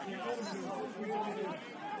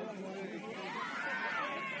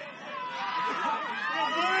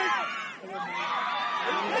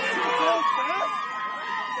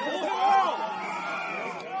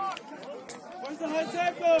 Where's the high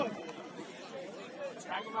tackle?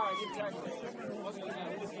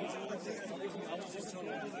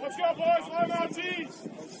 Let's go, boys. Line out, teams.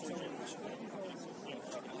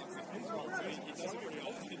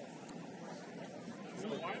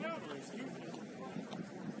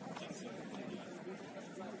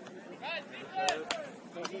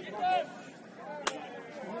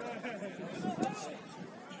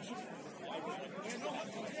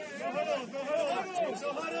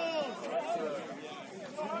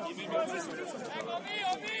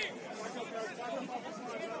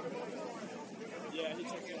 Yeah, he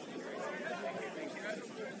took it.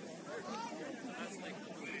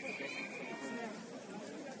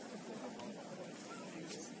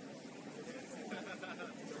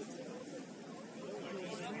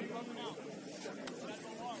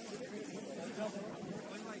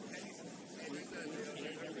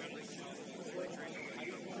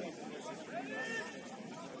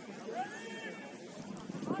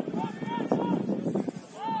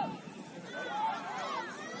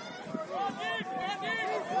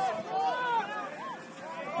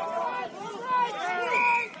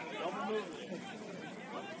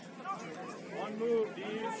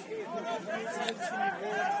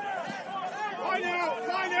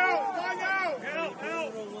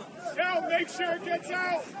 Make sure it gets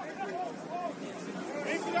out.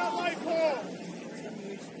 Into that light pole.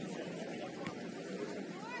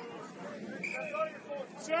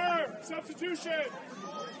 Sir, substitution.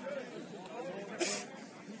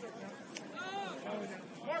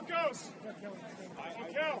 Marcos.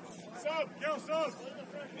 Kel. Sub. Kel, sub.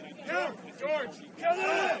 Kel. George. Kel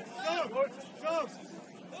it. Sub. Sub.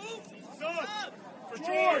 Sub. For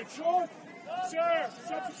George. Sir,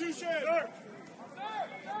 substitution. Sir.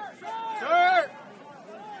 Sir!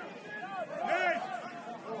 Hey!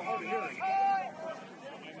 Oh, hard to hear it.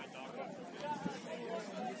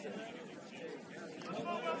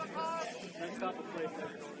 Stop the play.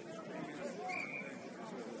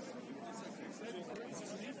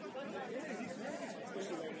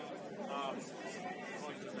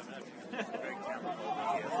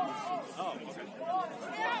 Oh, okay.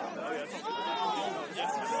 Oh, yeah.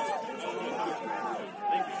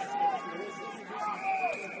 Thank you.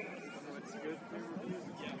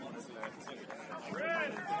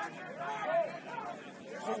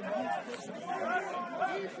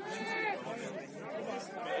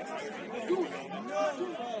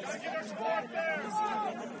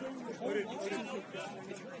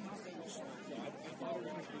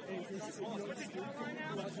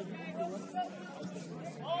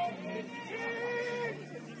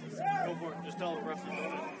 Go for it. Just tell the ref to go.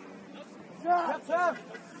 Stop.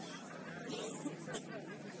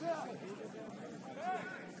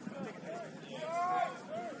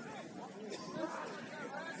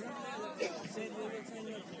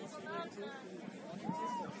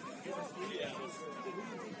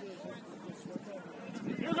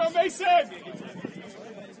 Here we go, Mason!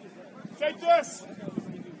 Take this!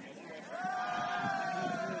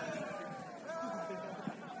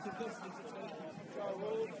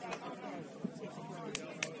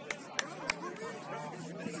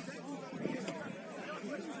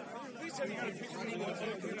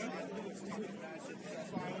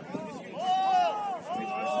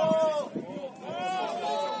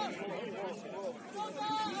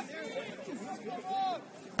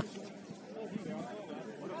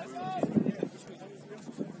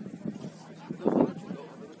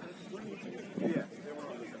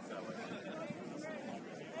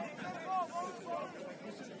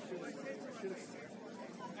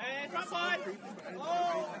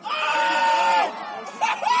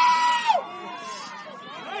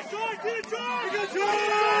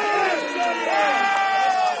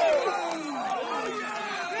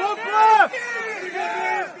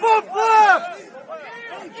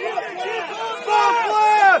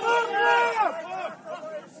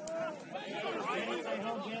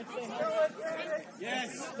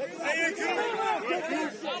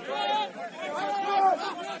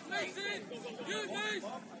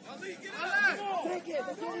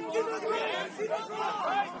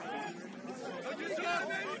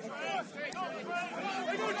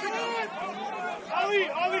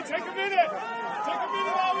 Ali, take a minute. Take a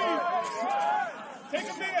minute, Ali. Take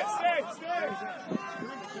a minute. Stay.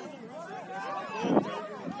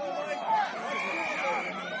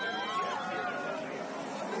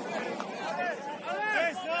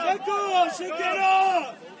 Let go. Shake it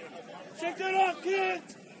up. Shake it up, kid.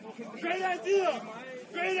 Great idea.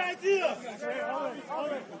 Great idea.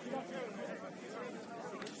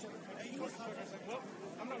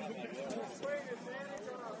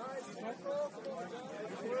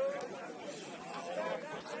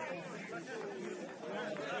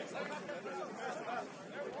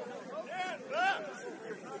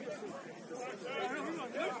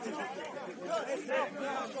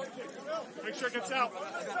 Make sure it gets out.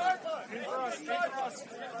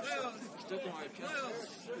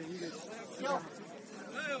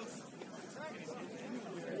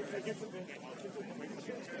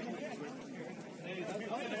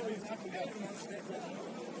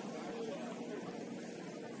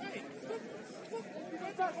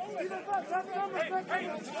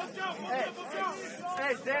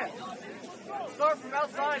 Hey, Dan. Start from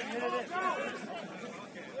outside and hit it in.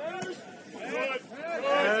 Good.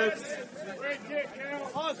 Great kick, Cal.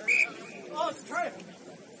 Us, Trey.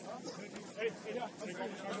 Hey, yeah.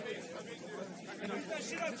 Get that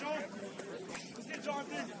shit up, John. Let's get John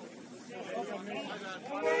in.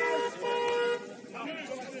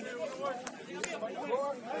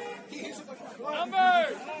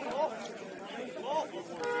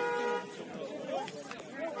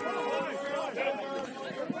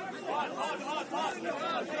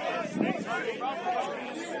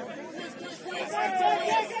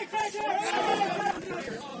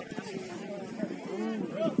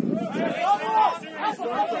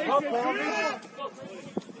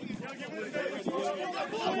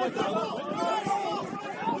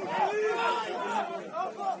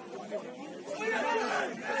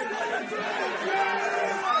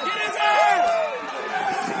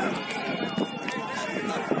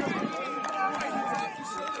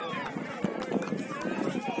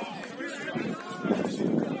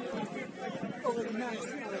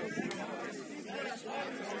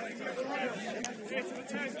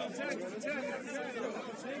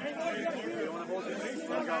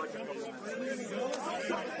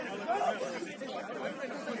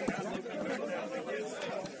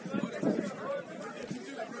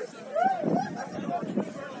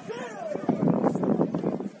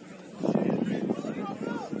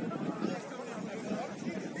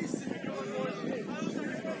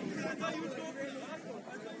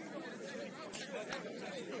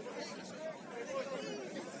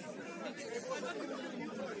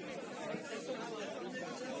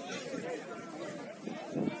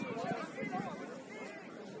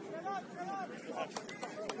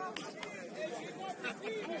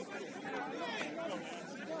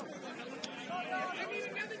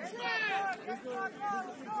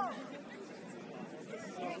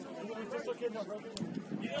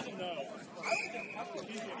 He doesn't know.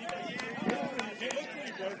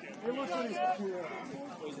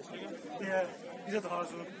 Yeah, he's at the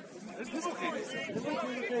hospital. It's okay. It's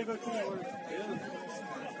okay, but it's worse.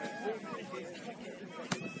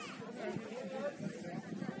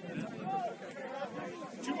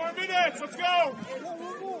 2 more minutes. Let's go.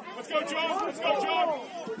 Let's go, Joe. Let's go, Joe.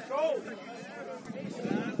 Go.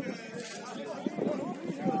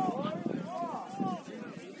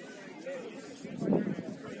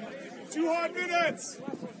 Two hard minutes.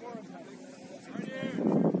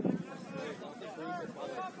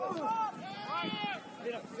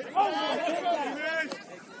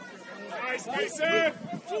 Nice, Mason.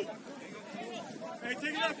 Hey,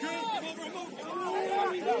 take it up, Coop.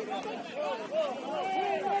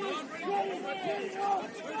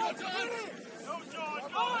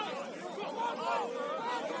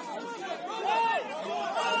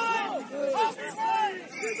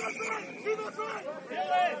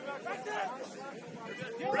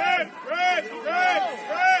 Red.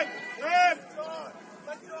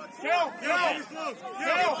 Kill.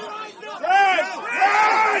 Red.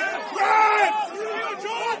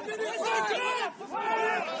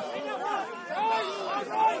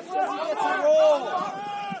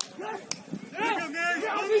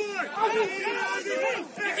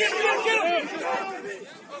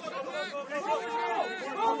 Come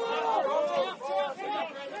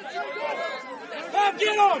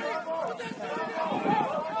get him!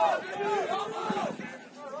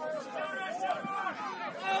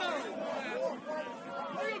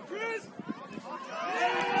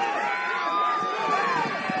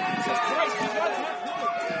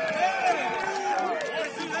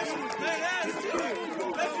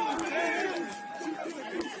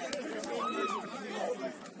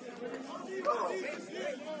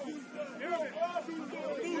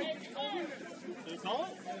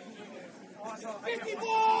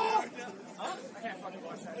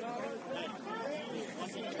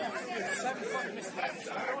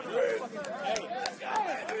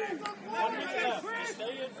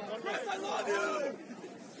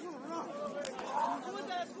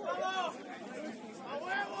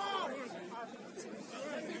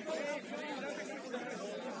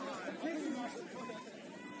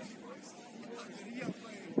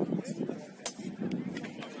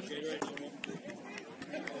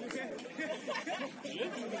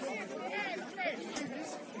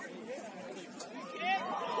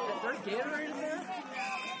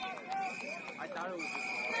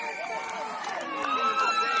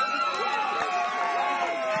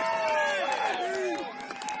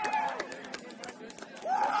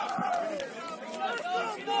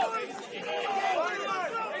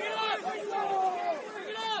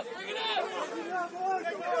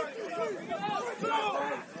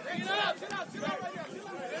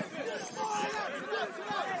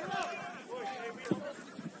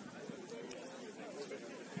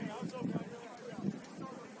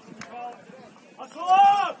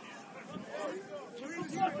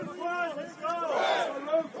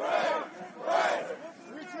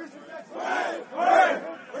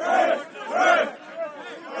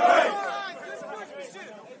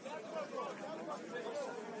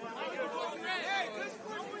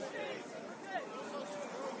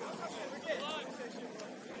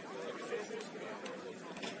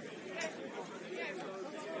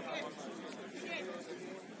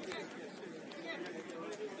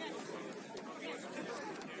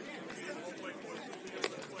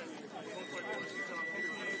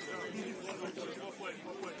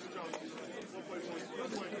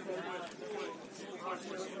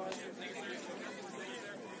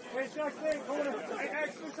 Hey, Sac State, corner. Hey,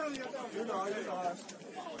 actually, tell me. You know.